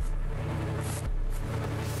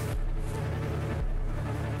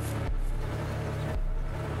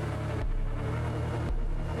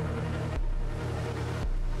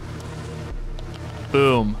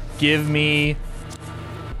 Boom. Give me...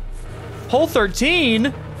 Hole 13?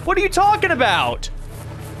 What are you talking about?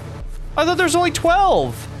 I thought there's only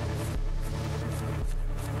 12.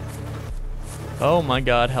 Oh my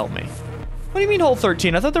God, help me. What do you mean hole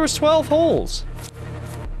 13? I thought there was 12 holes.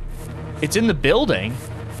 It's in the building.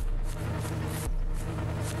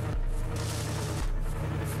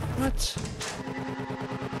 What?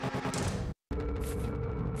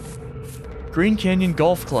 Green Canyon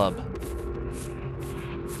Golf Club.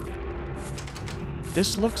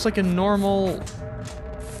 This looks like a normal...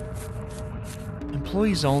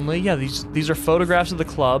 Employees only. Yeah, these are photographs of the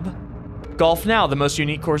club. Golf Now, the most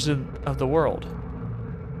unique course of the world.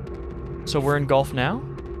 So we're in Golf Now?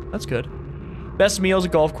 That's good. Best meals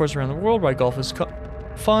at golf course around the world. Why golf is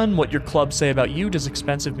fun. What your clubs say about you. Does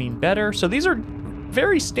expensive mean better? So these are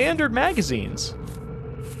very standard magazines.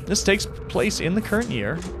 This takes place in the current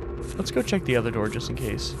year. Let's go check the other door just in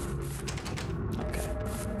case. Okay.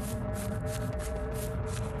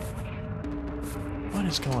 What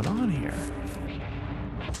is going on here?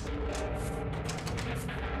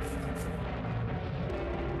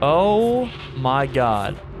 Oh my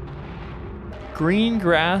God. Green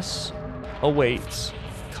grass awaits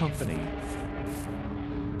company.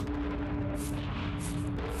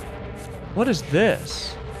 What is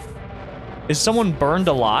this? Is someone burned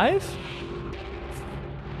alive?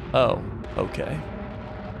 Oh, okay.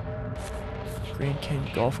 Green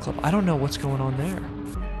Canyon Golf Club. I don't know what's going on there.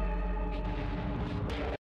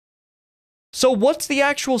 So what's the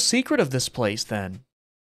actual secret of this place then?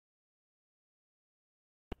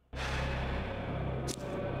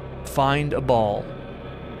 Find a ball.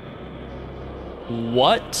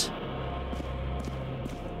 What?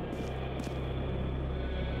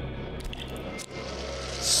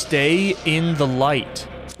 Stay in the light.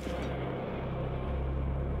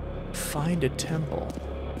 Find a temple.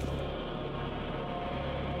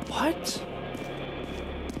 What?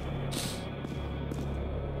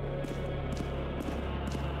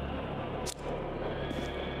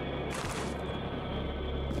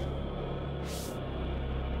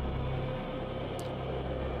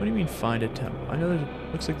 What do you mean find a temple? I know there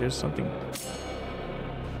looks like there's something.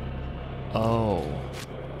 Oh.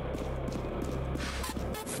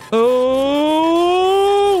 Oh!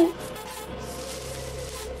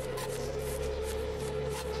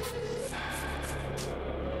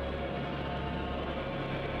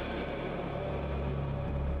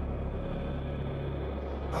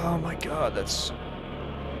 Oh my God, that's...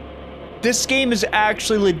 This game is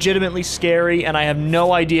actually legitimately scary, and I have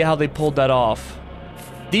no idea how they pulled that off.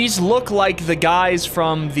 These look like the guys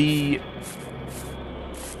from the...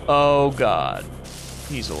 Oh God,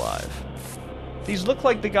 he's alive. These look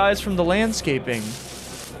like the guys from the landscaping.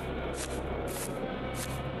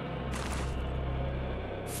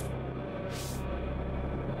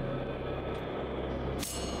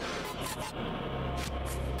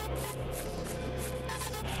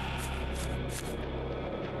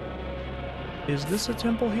 Is this a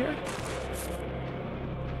temple here?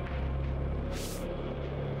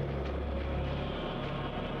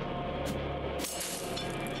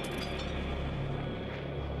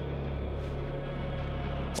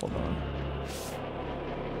 Hold on.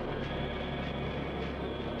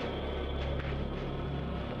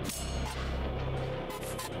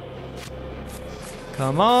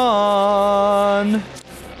 Come on!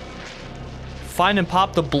 Find and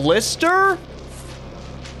pop the blister?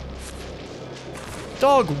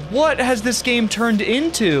 Dog, what has this game turned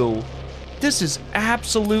into? This is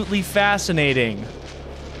absolutely fascinating.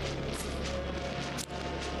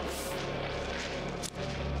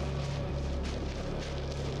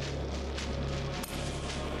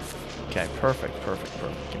 Okay, perfect.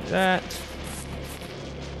 Give me that.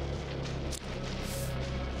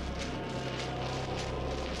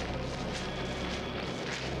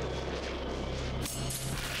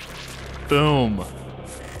 Boom.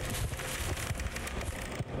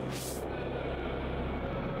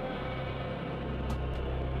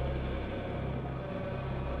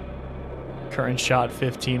 Current shot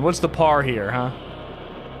 15. What's the par here, huh?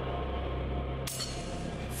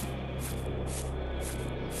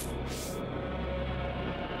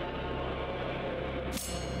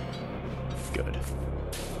 Good.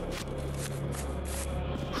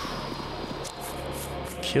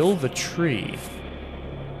 Kill the tree.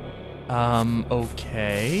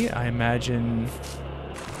 Okay. I imagine...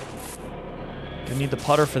 Gonna need the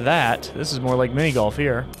putter for that. This is more like mini golf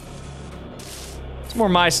here. It's more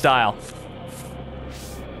my style.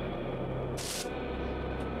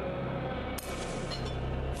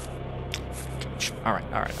 All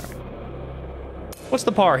right. What's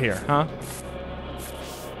the par here, huh?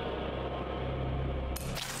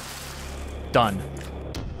 Done.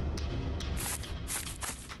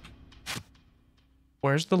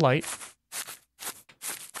 Where's the light?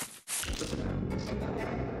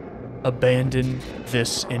 Abandon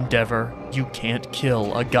this endeavor. You can't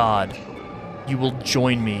kill a god. You will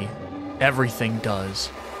join me. Everything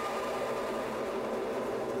does.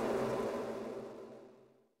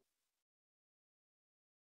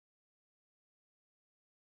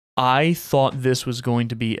 I thought this was going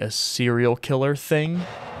to be a serial killer thing.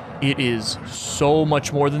 It is so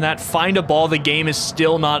much more than that. Find a ball. The game is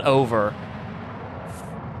still not over.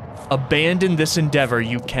 Abandon this endeavor.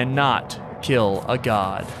 You cannot kill a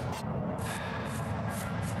god.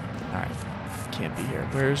 Alright. Can't be here.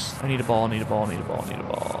 Where's... I need a ball, I need a ball, I need a ball, I need a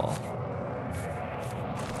ball.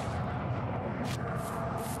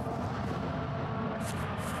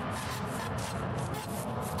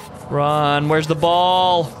 Run. Where's the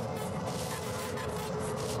ball?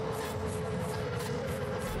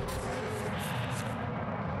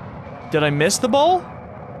 Did I miss the ball?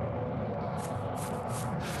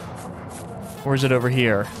 Or is it over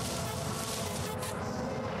here?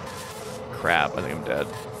 Crap, I think I'm dead.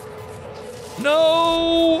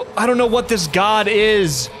 No! I don't know what this god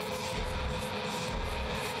is.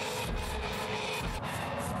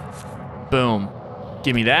 Boom.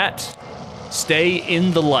 Give me that. Stay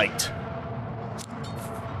in the light.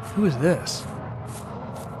 Who is this?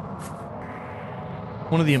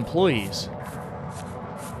 One of the employees.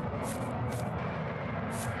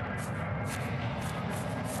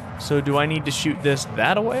 So do I need to shoot this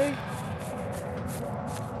that away?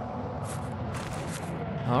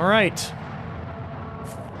 All right.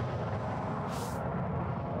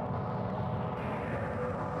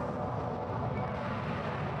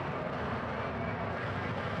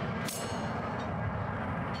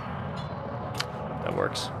 That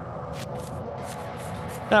works.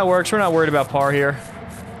 That works. We're not worried about par here.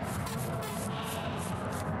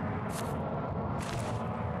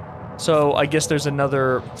 So I guess there's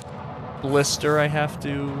another blister I have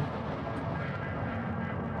to...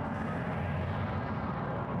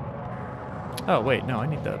 Oh, wait, no, I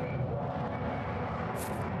need that.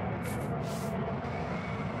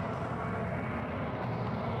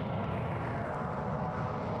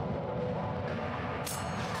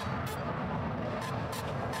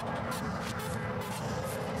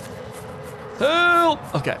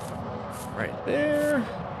 Help! Okay. Right there.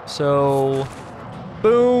 So,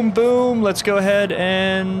 boom, boom. Let's go ahead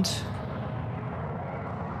and...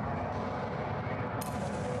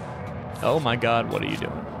 Oh my god, what are you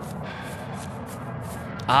doing?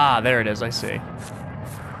 Ah, there it is, I see. I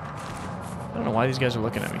don't know why these guys are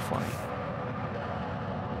looking at me funny.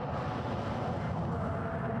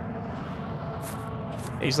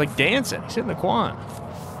 Hey, he's like dancing. He's hitting the quan.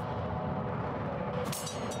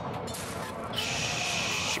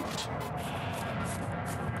 Shoot.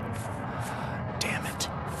 Damn it.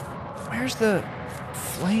 Where's the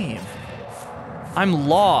flame? I'm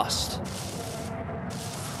lost.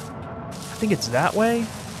 I think it's that way.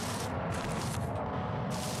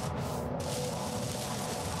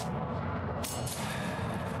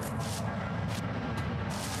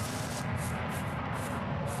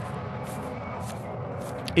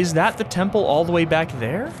 Is that the temple all the way back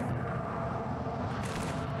there?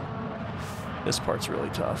 This part's really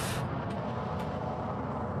tough.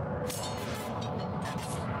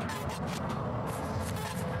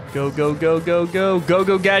 Go, go, go, go, go. Go,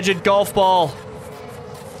 go, gadget golf ball.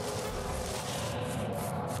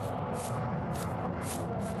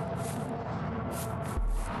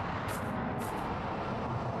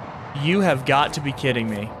 You have got to be kidding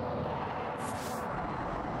me.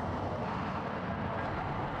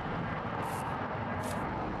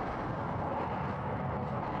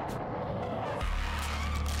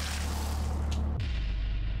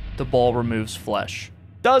 The ball removes flesh.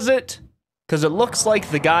 Does it? Because it looks like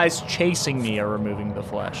the guys chasing me are removing the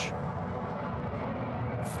flesh.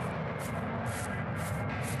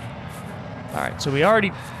 Alright, so we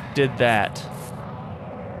already did that.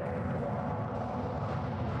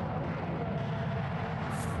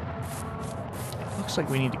 It looks like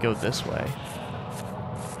we need to go this way.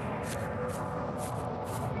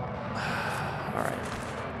 Alright.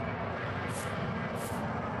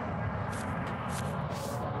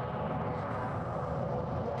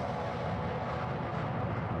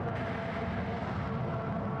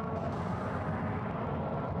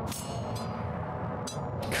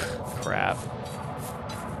 Crap.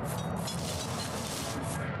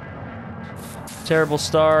 Terrible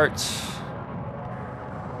start.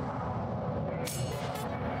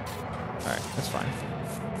 Alright, that's fine.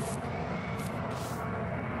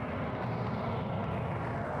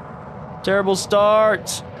 Terrible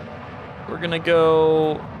start. We're gonna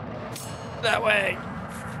go that way.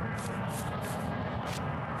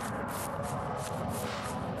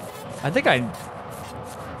 I think I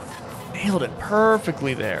nailed it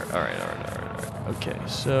perfectly there. All right, all right, all right, all right. Okay,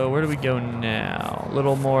 so where do we go now? A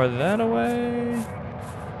little more that way.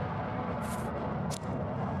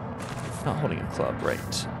 Not holding a club,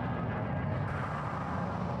 right.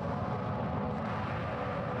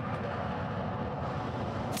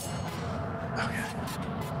 Okay.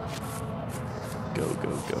 Go, go,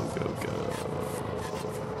 go, go, go.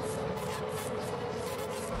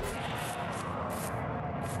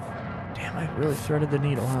 Damn, I really threaded the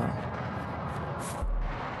needle, huh?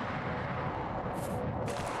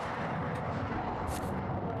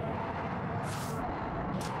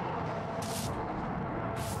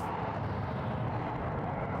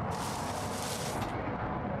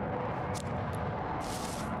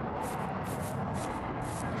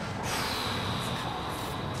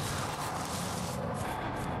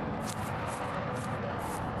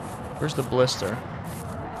 Where's the blister?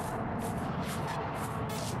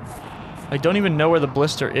 I don't even know where the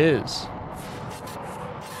blister is.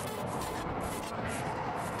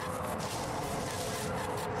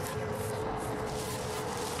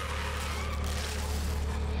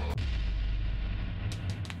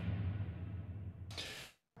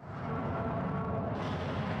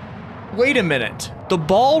 Wait a minute. The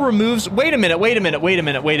ball removes... Wait a minute, wait a minute, wait a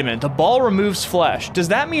minute, wait a minute. The ball removes flesh. Does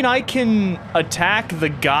that mean I can attack the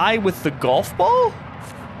guy with the golf ball?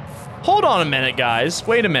 Hold on a minute, guys.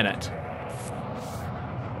 Wait a minute.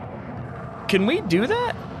 Can we do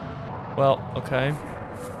that? Well, okay.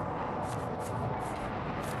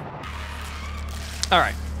 All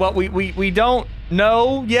right. Well, we don't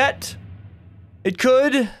know yet. It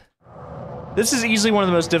could. This is easily one of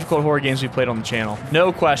the most difficult horror games we played on the channel.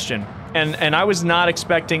 No question. And I was not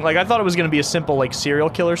expecting, like, I thought it was going to be a simple, like, serial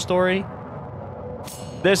killer story.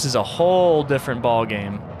 This is a whole different ball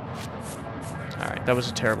game. All right, that was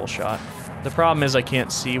a terrible shot. The problem is I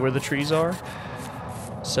can't see where the trees are,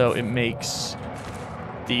 so it makes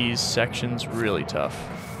these sections really tough.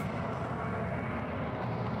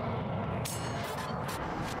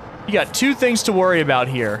 You got two things to worry about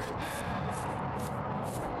here.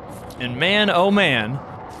 And man, oh man,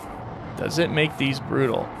 does it make these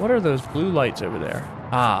brutal. What are those blue lights over there?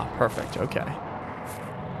 Ah, perfect, okay.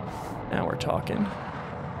 Now we're talking.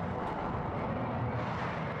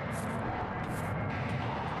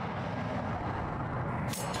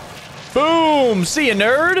 Boom! See ya,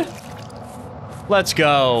 nerd! Let's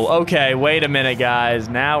go. Okay, wait a minute, guys.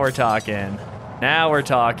 Now we're talking. Now we're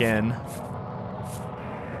talking.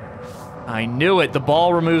 I knew it. The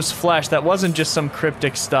ball removes flesh. That wasn't just some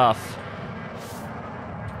cryptic stuff.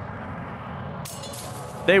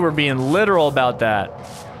 They were being literal about that.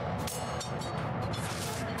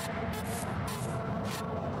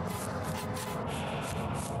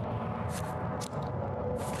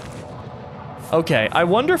 Okay, I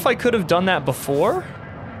wonder if I could have done that before.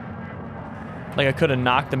 Like, I could have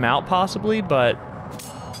knocked them out, possibly, but...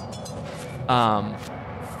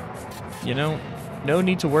 you know, no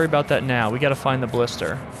need to worry about that now. We gotta find the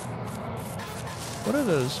blister. What are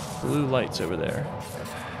those blue lights over there?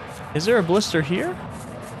 Is there a blister here?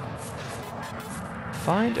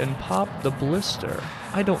 Find and pop the blister.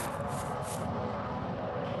 I don't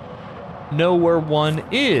know where one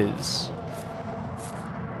is.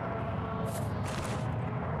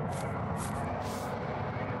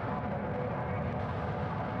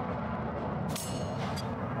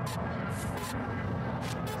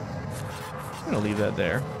 I'm gonna leave that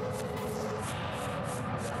there.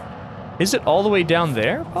 Is it all the way down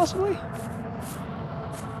there, possibly?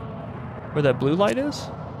 Where that blue light is?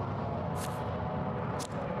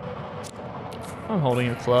 I'm holding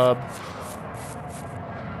a club.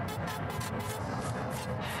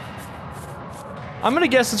 I'm gonna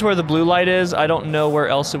guess it's where the blue light is. I don't know where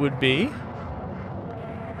else it would be.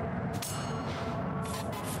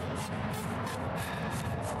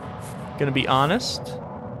 Gonna be honest.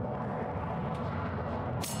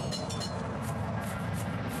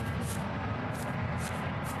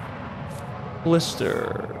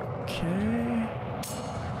 Blister. Okay.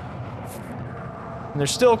 And they're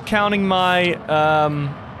still counting my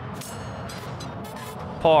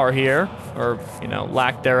par here, or, you know,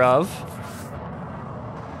 lack thereof.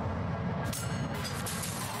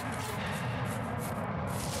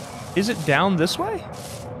 Is it down this way?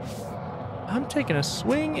 I'm taking a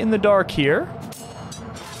swing in the dark here.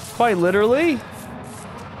 Quite literally.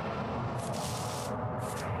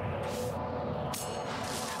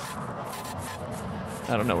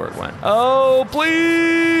 I don't know where it went. Oh,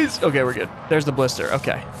 please! Okay, we're good. There's the blister.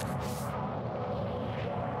 Okay.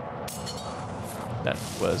 That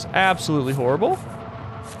was absolutely horrible.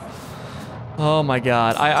 Oh my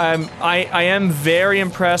god. I am very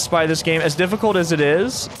impressed by this game. As difficult as it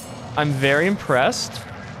is, I'm very impressed.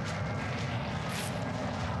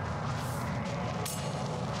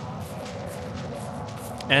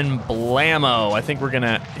 And blammo. I think we're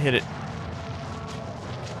gonna hit it.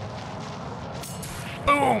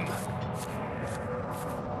 Boom!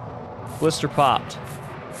 Blister popped.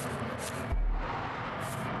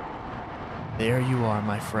 There you are,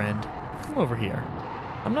 my friend. Come over here.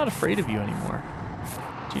 I'm not afraid of you anymore.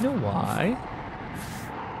 Do you know why?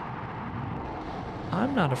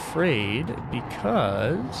 I'm not afraid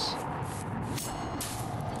because...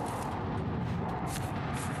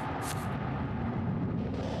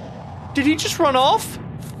 Did he just run off?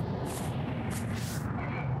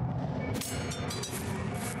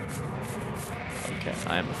 Okay,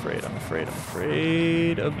 I am afraid, I'm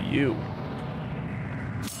afraid of you.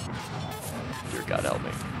 Dear God, help me.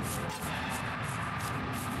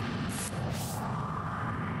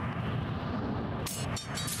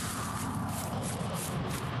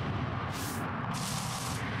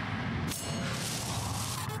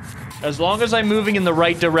 As long as I'm moving in the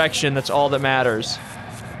right direction, that's all that matters.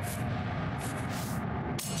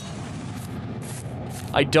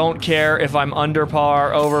 I don't care if I'm under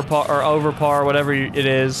par, over par, whatever it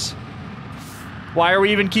is. Why are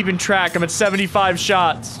we even keeping track? I'm at 75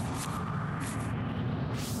 shots.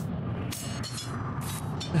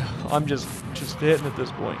 I'm just hitting at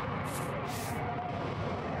this point.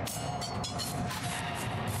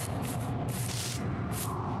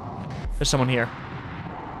 There's someone here.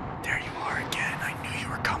 There you are again. I knew you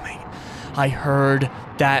were coming. I heard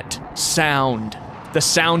that sound. The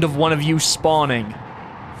sound of one of you spawning.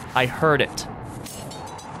 I heard it.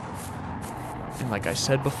 And like I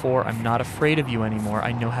said before, I'm not afraid of you anymore.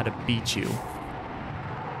 I know how to beat you.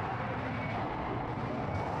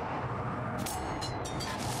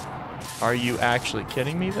 Are you actually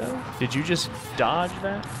kidding me, though? Did you just dodge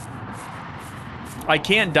that? I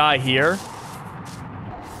can't die here.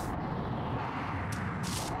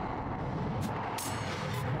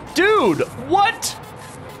 Dude, what?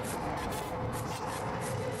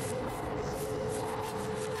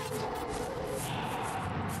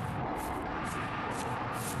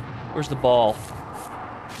 Where's the ball?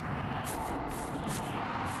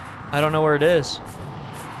 I don't know where it is.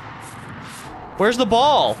 Where's the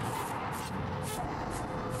ball?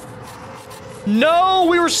 No,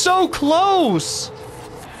 we were so close.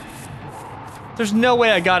 There's no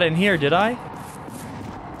way I got it in here, did I?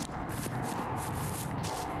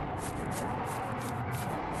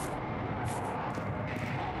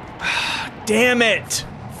 Damn it.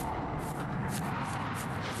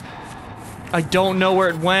 I don't know where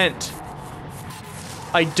it went.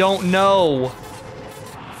 I don't know.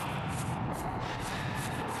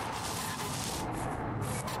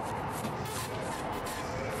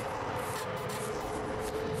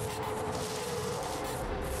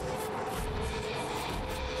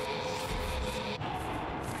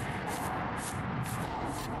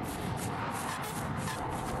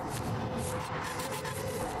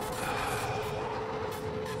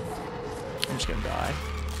 I'm just gonna die.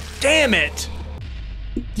 Damn it!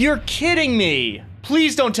 You're kidding me!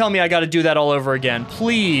 Please don't tell me I gotta do that all over again.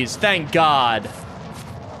 Please, thank God.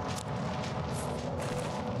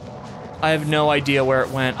 I have no idea where it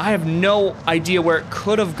went. I have no idea where it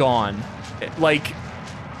could have gone. Like,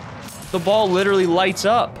 the ball literally lights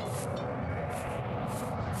up.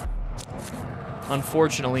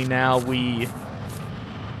 Unfortunately, now we...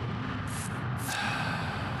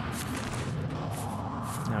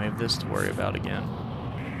 Now we have this to worry about again.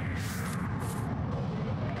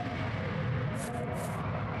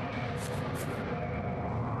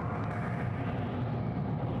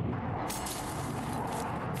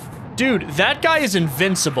 Dude, that guy is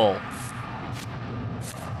invincible.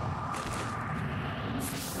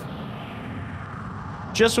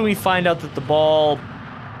 Just when we find out that the ball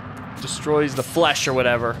destroys the flesh or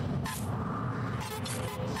whatever.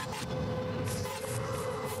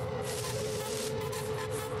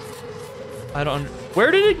 I don't... Where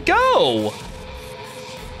did it go?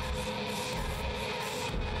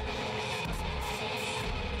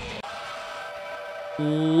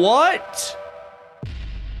 What?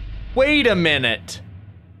 Wait a minute.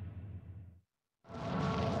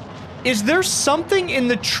 Is there something in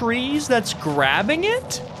the trees that's grabbing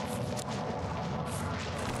it?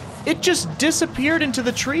 It just disappeared into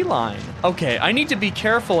the tree line. Okay, I need to be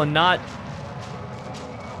careful and not,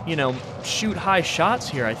 you know, shoot high shots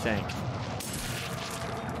here, I think.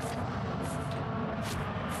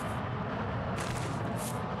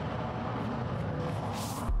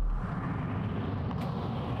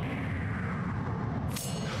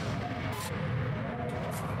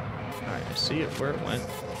 Alright, I see it where it went.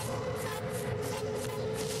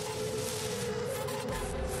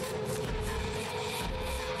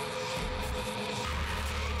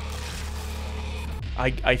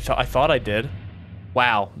 I thought I did.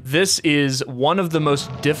 Wow, this is one of the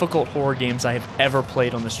most difficult horror games I have ever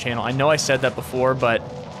played on this channel. I know I said that before, but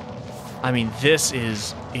I mean, this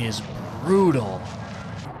is brutal.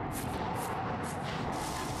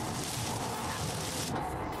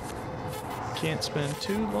 Can't spend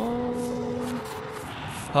too long.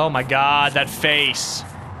 Oh my god, that face.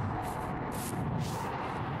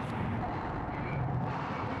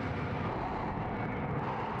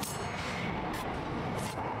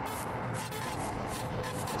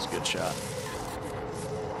 That's a good shot.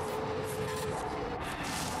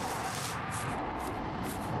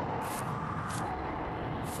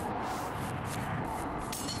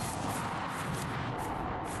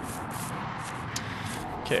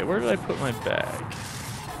 Okay, where did I put my bag?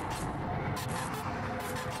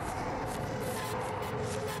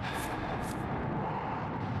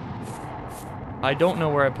 I don't know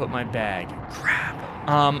where I put my bag.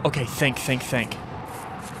 Crap. Okay, think.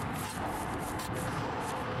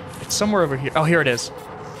 It's somewhere over here. Oh, here it is.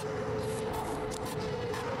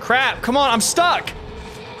 Crap, come on, I'm stuck!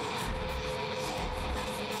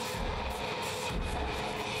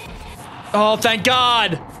 Oh, thank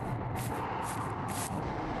God!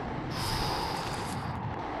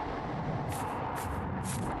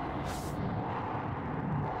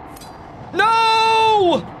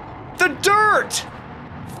 No! The dirt!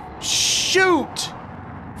 Shoot!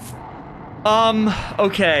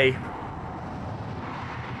 Okay.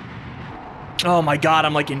 Oh my god,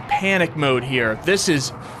 I'm like in panic mode here. This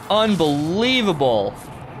is unbelievable.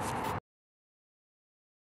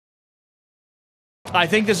 I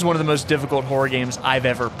think this is one of the most difficult horror games I've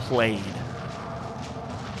ever played.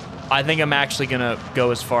 I think I'm actually gonna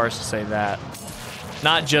go as far as to say that.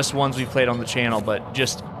 Not just ones we've played on the channel, but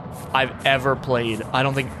just I've ever played. I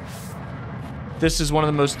don't think... This is one of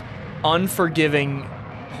the most unforgiving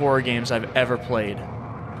horror games I've ever played.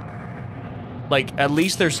 Like, at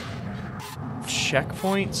least there's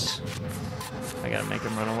checkpoints. I gotta make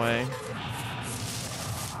him run away.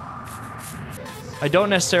 I don't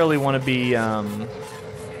necessarily want to be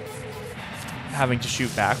having to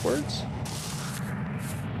shoot backwards,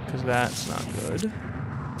 because that's not good.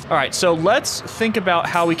 All right, so let's think about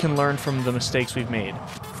how we can learn from the mistakes we've made.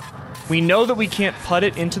 We know that we can't put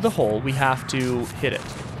it into the hole. We have to hit it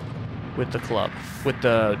with the club, with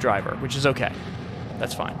the driver, which is okay.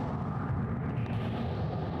 That's fine.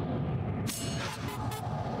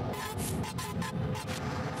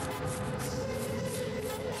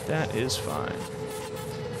 That is fine.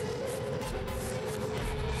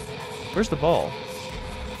 Where's the ball?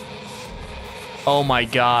 Oh my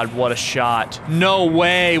god, what a shot. No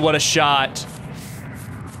way, what a shot.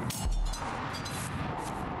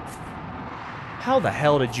 How the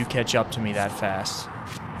hell did you catch up to me that fast?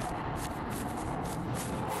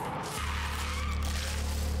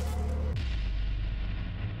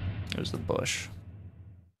 There's the bush.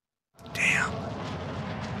 Damn.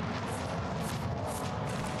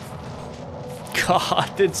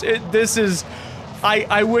 God, this is...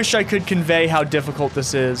 I wish I could convey how difficult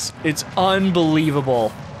this is. It's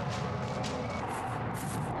unbelievable.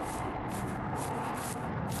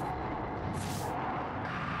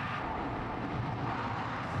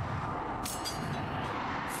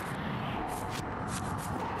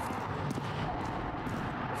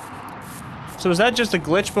 So was that just a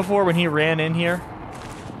glitch before when he ran in here?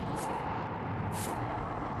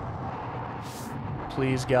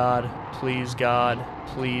 Please, God. Please, God.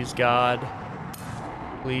 Please, God.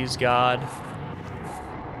 Please, God.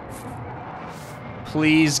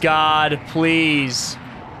 Please, God. Please.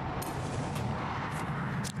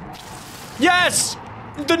 Yes!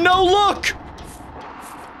 The no look!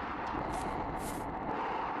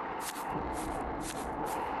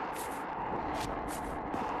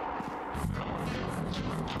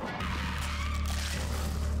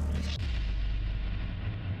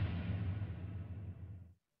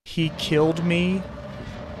 He killed me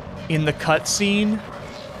in the cutscene.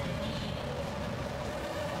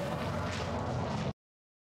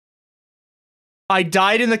 I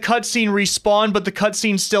died in the cutscene, respawned, but the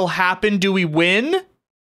cutscene still happened. Do we win?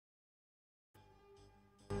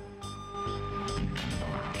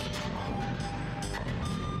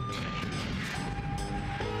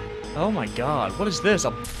 Oh my god, what is this?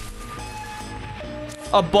 A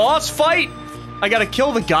boss fight? I gotta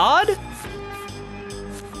kill the god?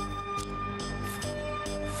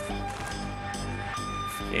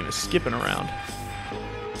 Game is skipping around.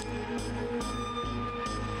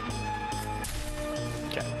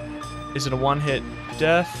 Okay. Is it a one-hit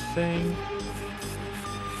death thing?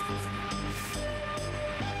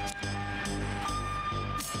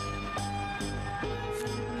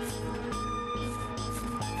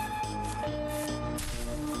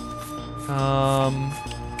 Can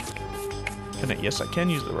I? Yes, I can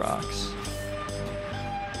use the rocks.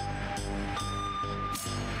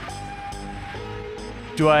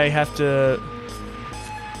 Do I have to?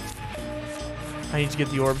 I need to get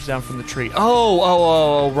the orbs down from the tree.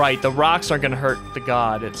 Oh, right. The rocks aren't gonna hurt the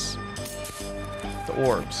god. It's the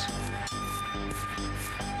orbs.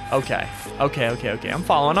 Okay. I'm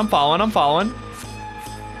following.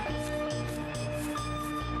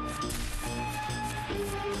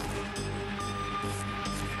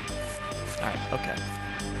 Alright, okay.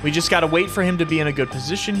 We just gotta wait for him to be in a good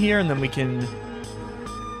position here, and then we can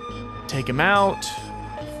take him out.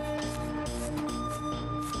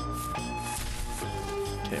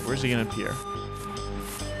 Okay, where's he gonna appear?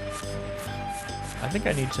 I think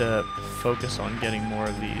I need to focus on getting more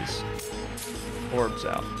of these orbs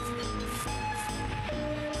out.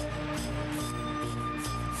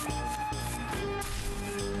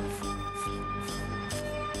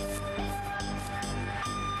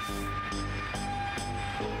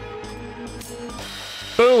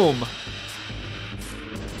 Boom!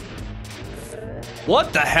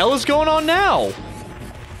 What the hell is going on now?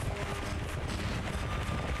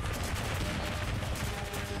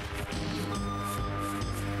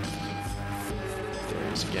 There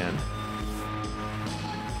he is again.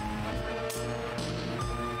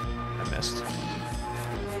 I missed.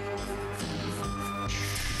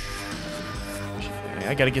 Okay,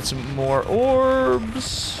 I gotta get some more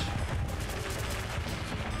orbs.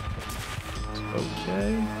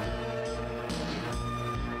 Okay.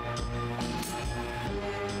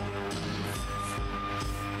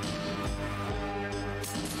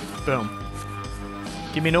 Boom.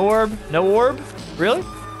 Give me an orb. No orb? Really?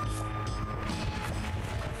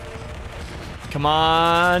 Come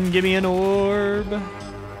on, give me an orb.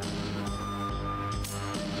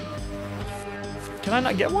 Can I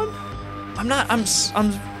not get one? I'm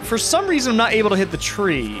for some reason I'm not able to hit the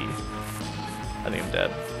tree. I think I'm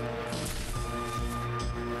dead.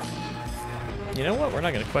 You know what? We're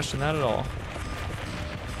not gonna question that at all.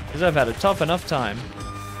 Because I've had a tough enough time.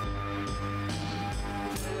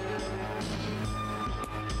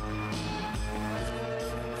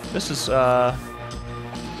 This is, so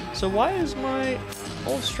why is my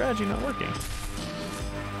old strategy not working?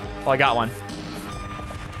 Oh, I got one.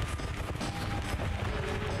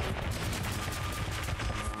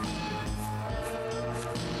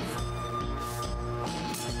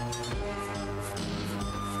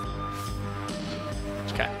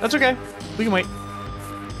 Okay, that's okay. We can wait.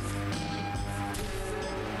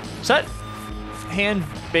 So that hand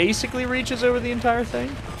basically reaches over the entire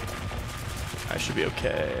thing? I should be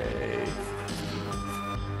okay.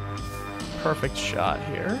 Perfect shot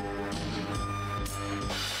here.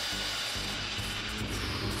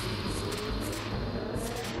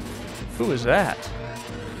 Who is that?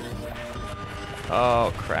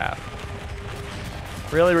 Oh, crap.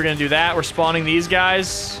 Really? We're gonna do that? We're spawning these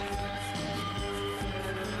guys?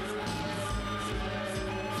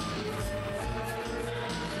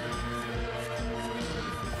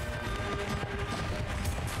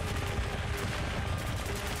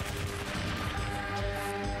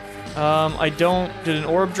 I don't... Did an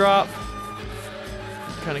orb drop?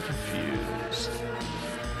 I'm kind of confused.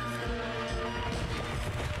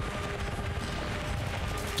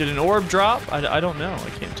 Did an orb drop? I don't know. I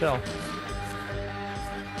can't tell.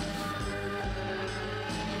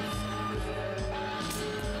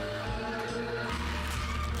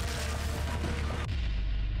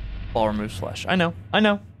 Ball removes flesh. I know.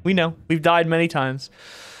 We know. We've died many times.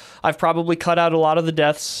 I've probably cut out a lot of the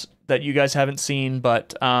deaths that you guys haven't seen,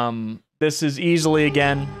 but this is easily,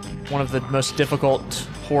 again, one of the most difficult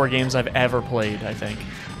horror games I've ever played, I think.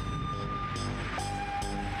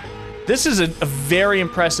 This is a very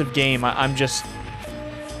impressive game. I'm just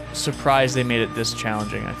surprised they made it this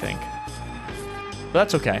challenging, I think. But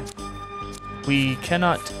that's okay. We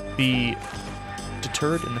cannot be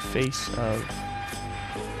deterred in the face of...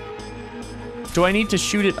 Do I need to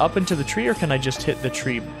shoot it up into the tree, or can I just hit the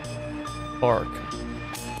tree bark?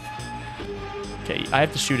 Okay, I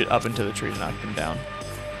have to shoot it up into the tree to knock them down.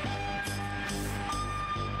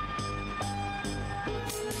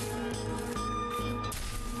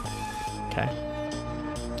 Okay.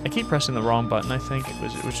 I keep pressing the wrong button, I think,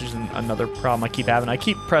 which is another problem I keep having. I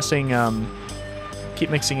keep pressing, keep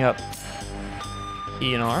mixing up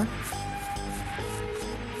E and R.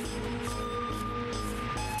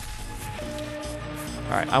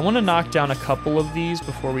 Alright, I want to knock down a couple of these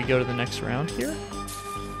before we go to the next round here.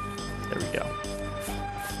 There we go.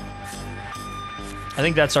 I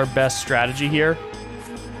think that's our best strategy here.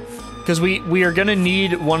 Because we are going to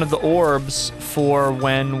need one of the orbs for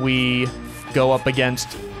when we go up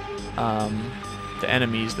against the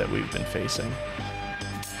enemies that we've been facing.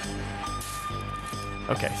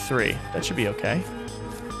 Okay, 3. That should be okay.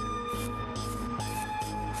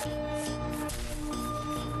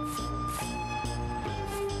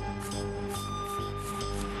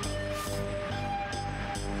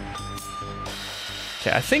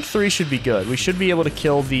 Okay, I think 3 should be good. We should be able to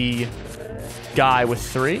kill the guy with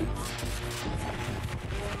 3.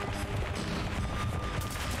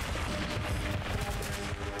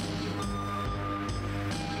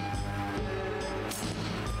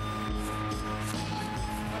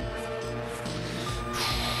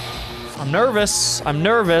 I'm nervous. I'm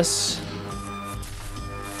nervous.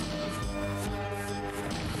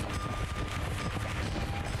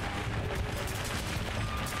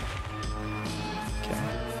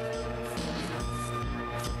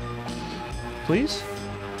 Please?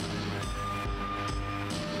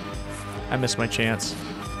 I missed my chance.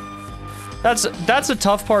 That's a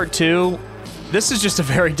tough part too. This is just a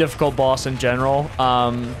very difficult boss in general.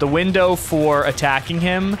 The window for attacking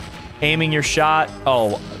him, aiming your shot.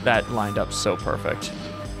 Oh, that lined up so perfect.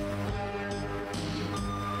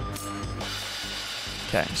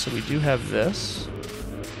 Okay, so we do have this.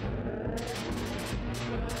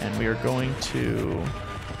 And we are going to...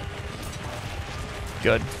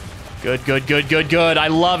 Good. Good, good, good, good, good. I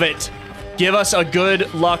love it. Give us a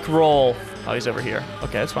good luck roll. Oh, he's over here.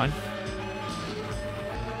 Okay, that's fine.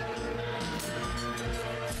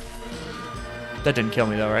 That didn't kill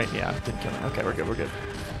me though, right? Yeah, it didn't kill me. Okay, we're good, we're good.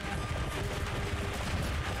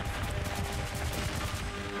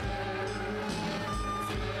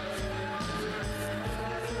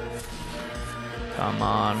 Come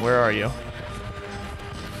on, where are you?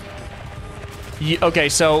 Okay,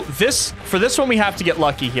 so for this one we have to get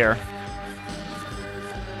lucky here.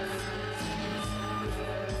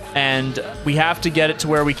 And we have to get it to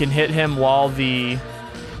where we can hit him while the...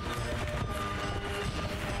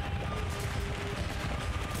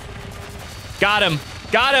 Got him!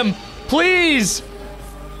 Got him! Please!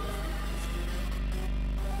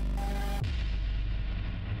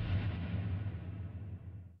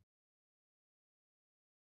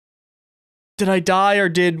 Did I die or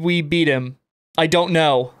did we beat him? I don't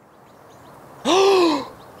know.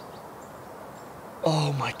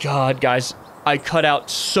 Oh my god, guys. I cut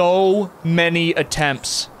out so many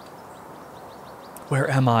attempts. Where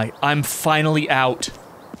am I? I'm finally out.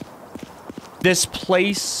 This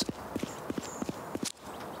place...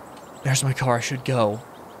 There's my car, I should go.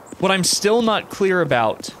 What I'm still not clear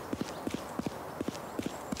about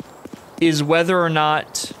is whether or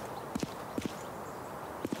not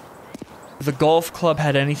the golf club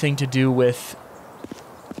had anything to do with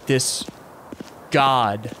this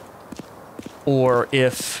god, or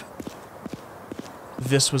if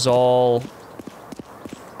this was all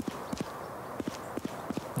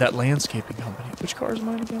that landscaping company. Which car is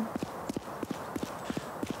mine again?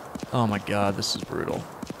 Oh my god, this is brutal.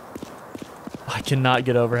 I cannot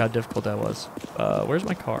get over how difficult that was. Where's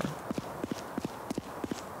my car?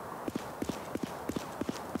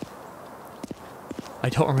 I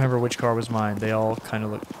don't remember which car was mine. They all kind of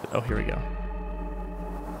look... Oh, here we go.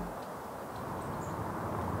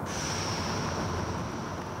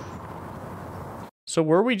 So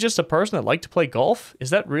were we just a person that liked to play golf? Is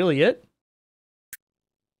that really it?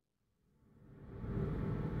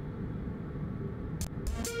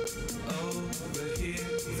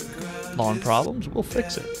 Lawn problems? We'll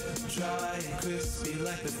fix it.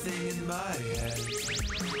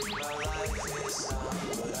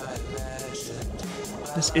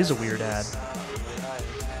 This is a weird ad.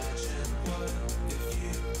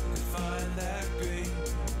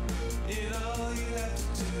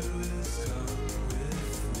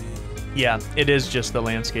 Yeah, it is just the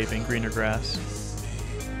landscaping, greener grass.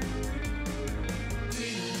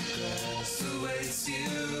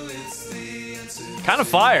 Kind of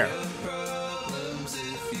fire.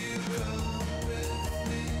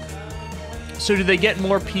 So do they get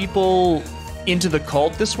more people into the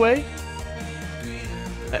cult this way?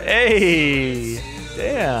 Hey,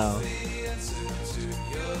 damn.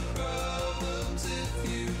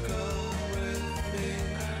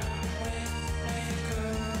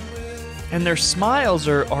 And their smiles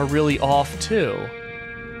are really off too.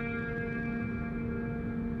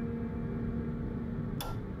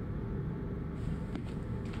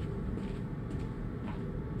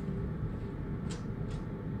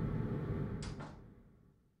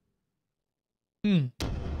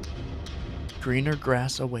 Greener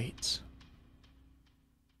grass awaits.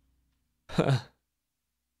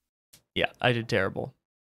 Yeah, I did terrible.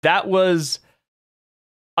 That was...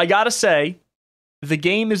 I gotta say, the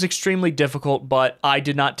game is extremely difficult, but I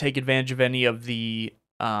did not take advantage of any of the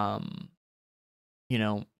you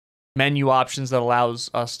know, menu options that allows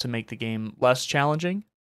us to make the game less challenging,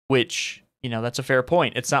 which, you know, that's a fair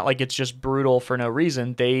point. It's not like it's just brutal for no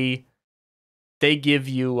reason. They give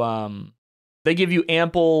you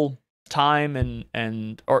ample time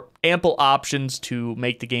and or ample options to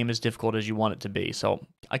make the game as difficult as you want it to be. So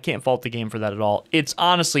I can't fault the game for that at all. It's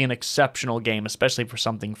honestly an exceptional game, especially for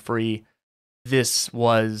something free. This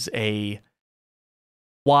was a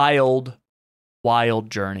wild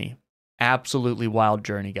journey. Absolutely wild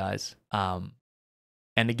journey, guys. And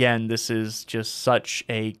again, this is just such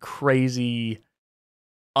a crazy,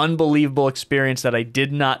 unbelievable experience that I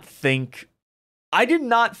did not think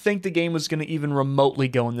the game was going to even remotely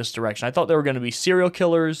go in this direction. I thought there were going to be serial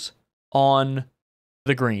killers on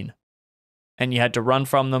the green, and you had to run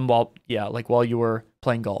from them while you were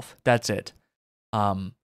playing golf. That's it.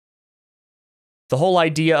 The whole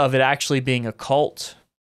idea of it actually being a cult,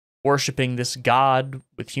 worshiping this god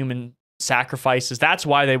with human sacrifices, that's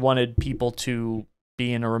why they wanted people to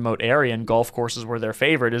be in a remote area and golf courses were their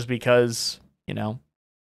favorite, is because, you know,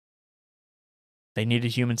 they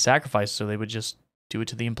needed human sacrifice, so they would just do it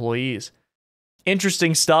to the employees.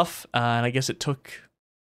 Interesting stuff, and I guess it took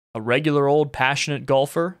a regular old passionate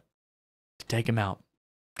golfer to take him out.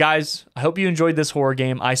 Guys, I hope you enjoyed this horror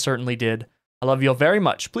game. I certainly did. I love you all very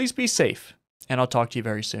much. Please be safe, and I'll talk to you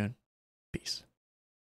very soon. Peace.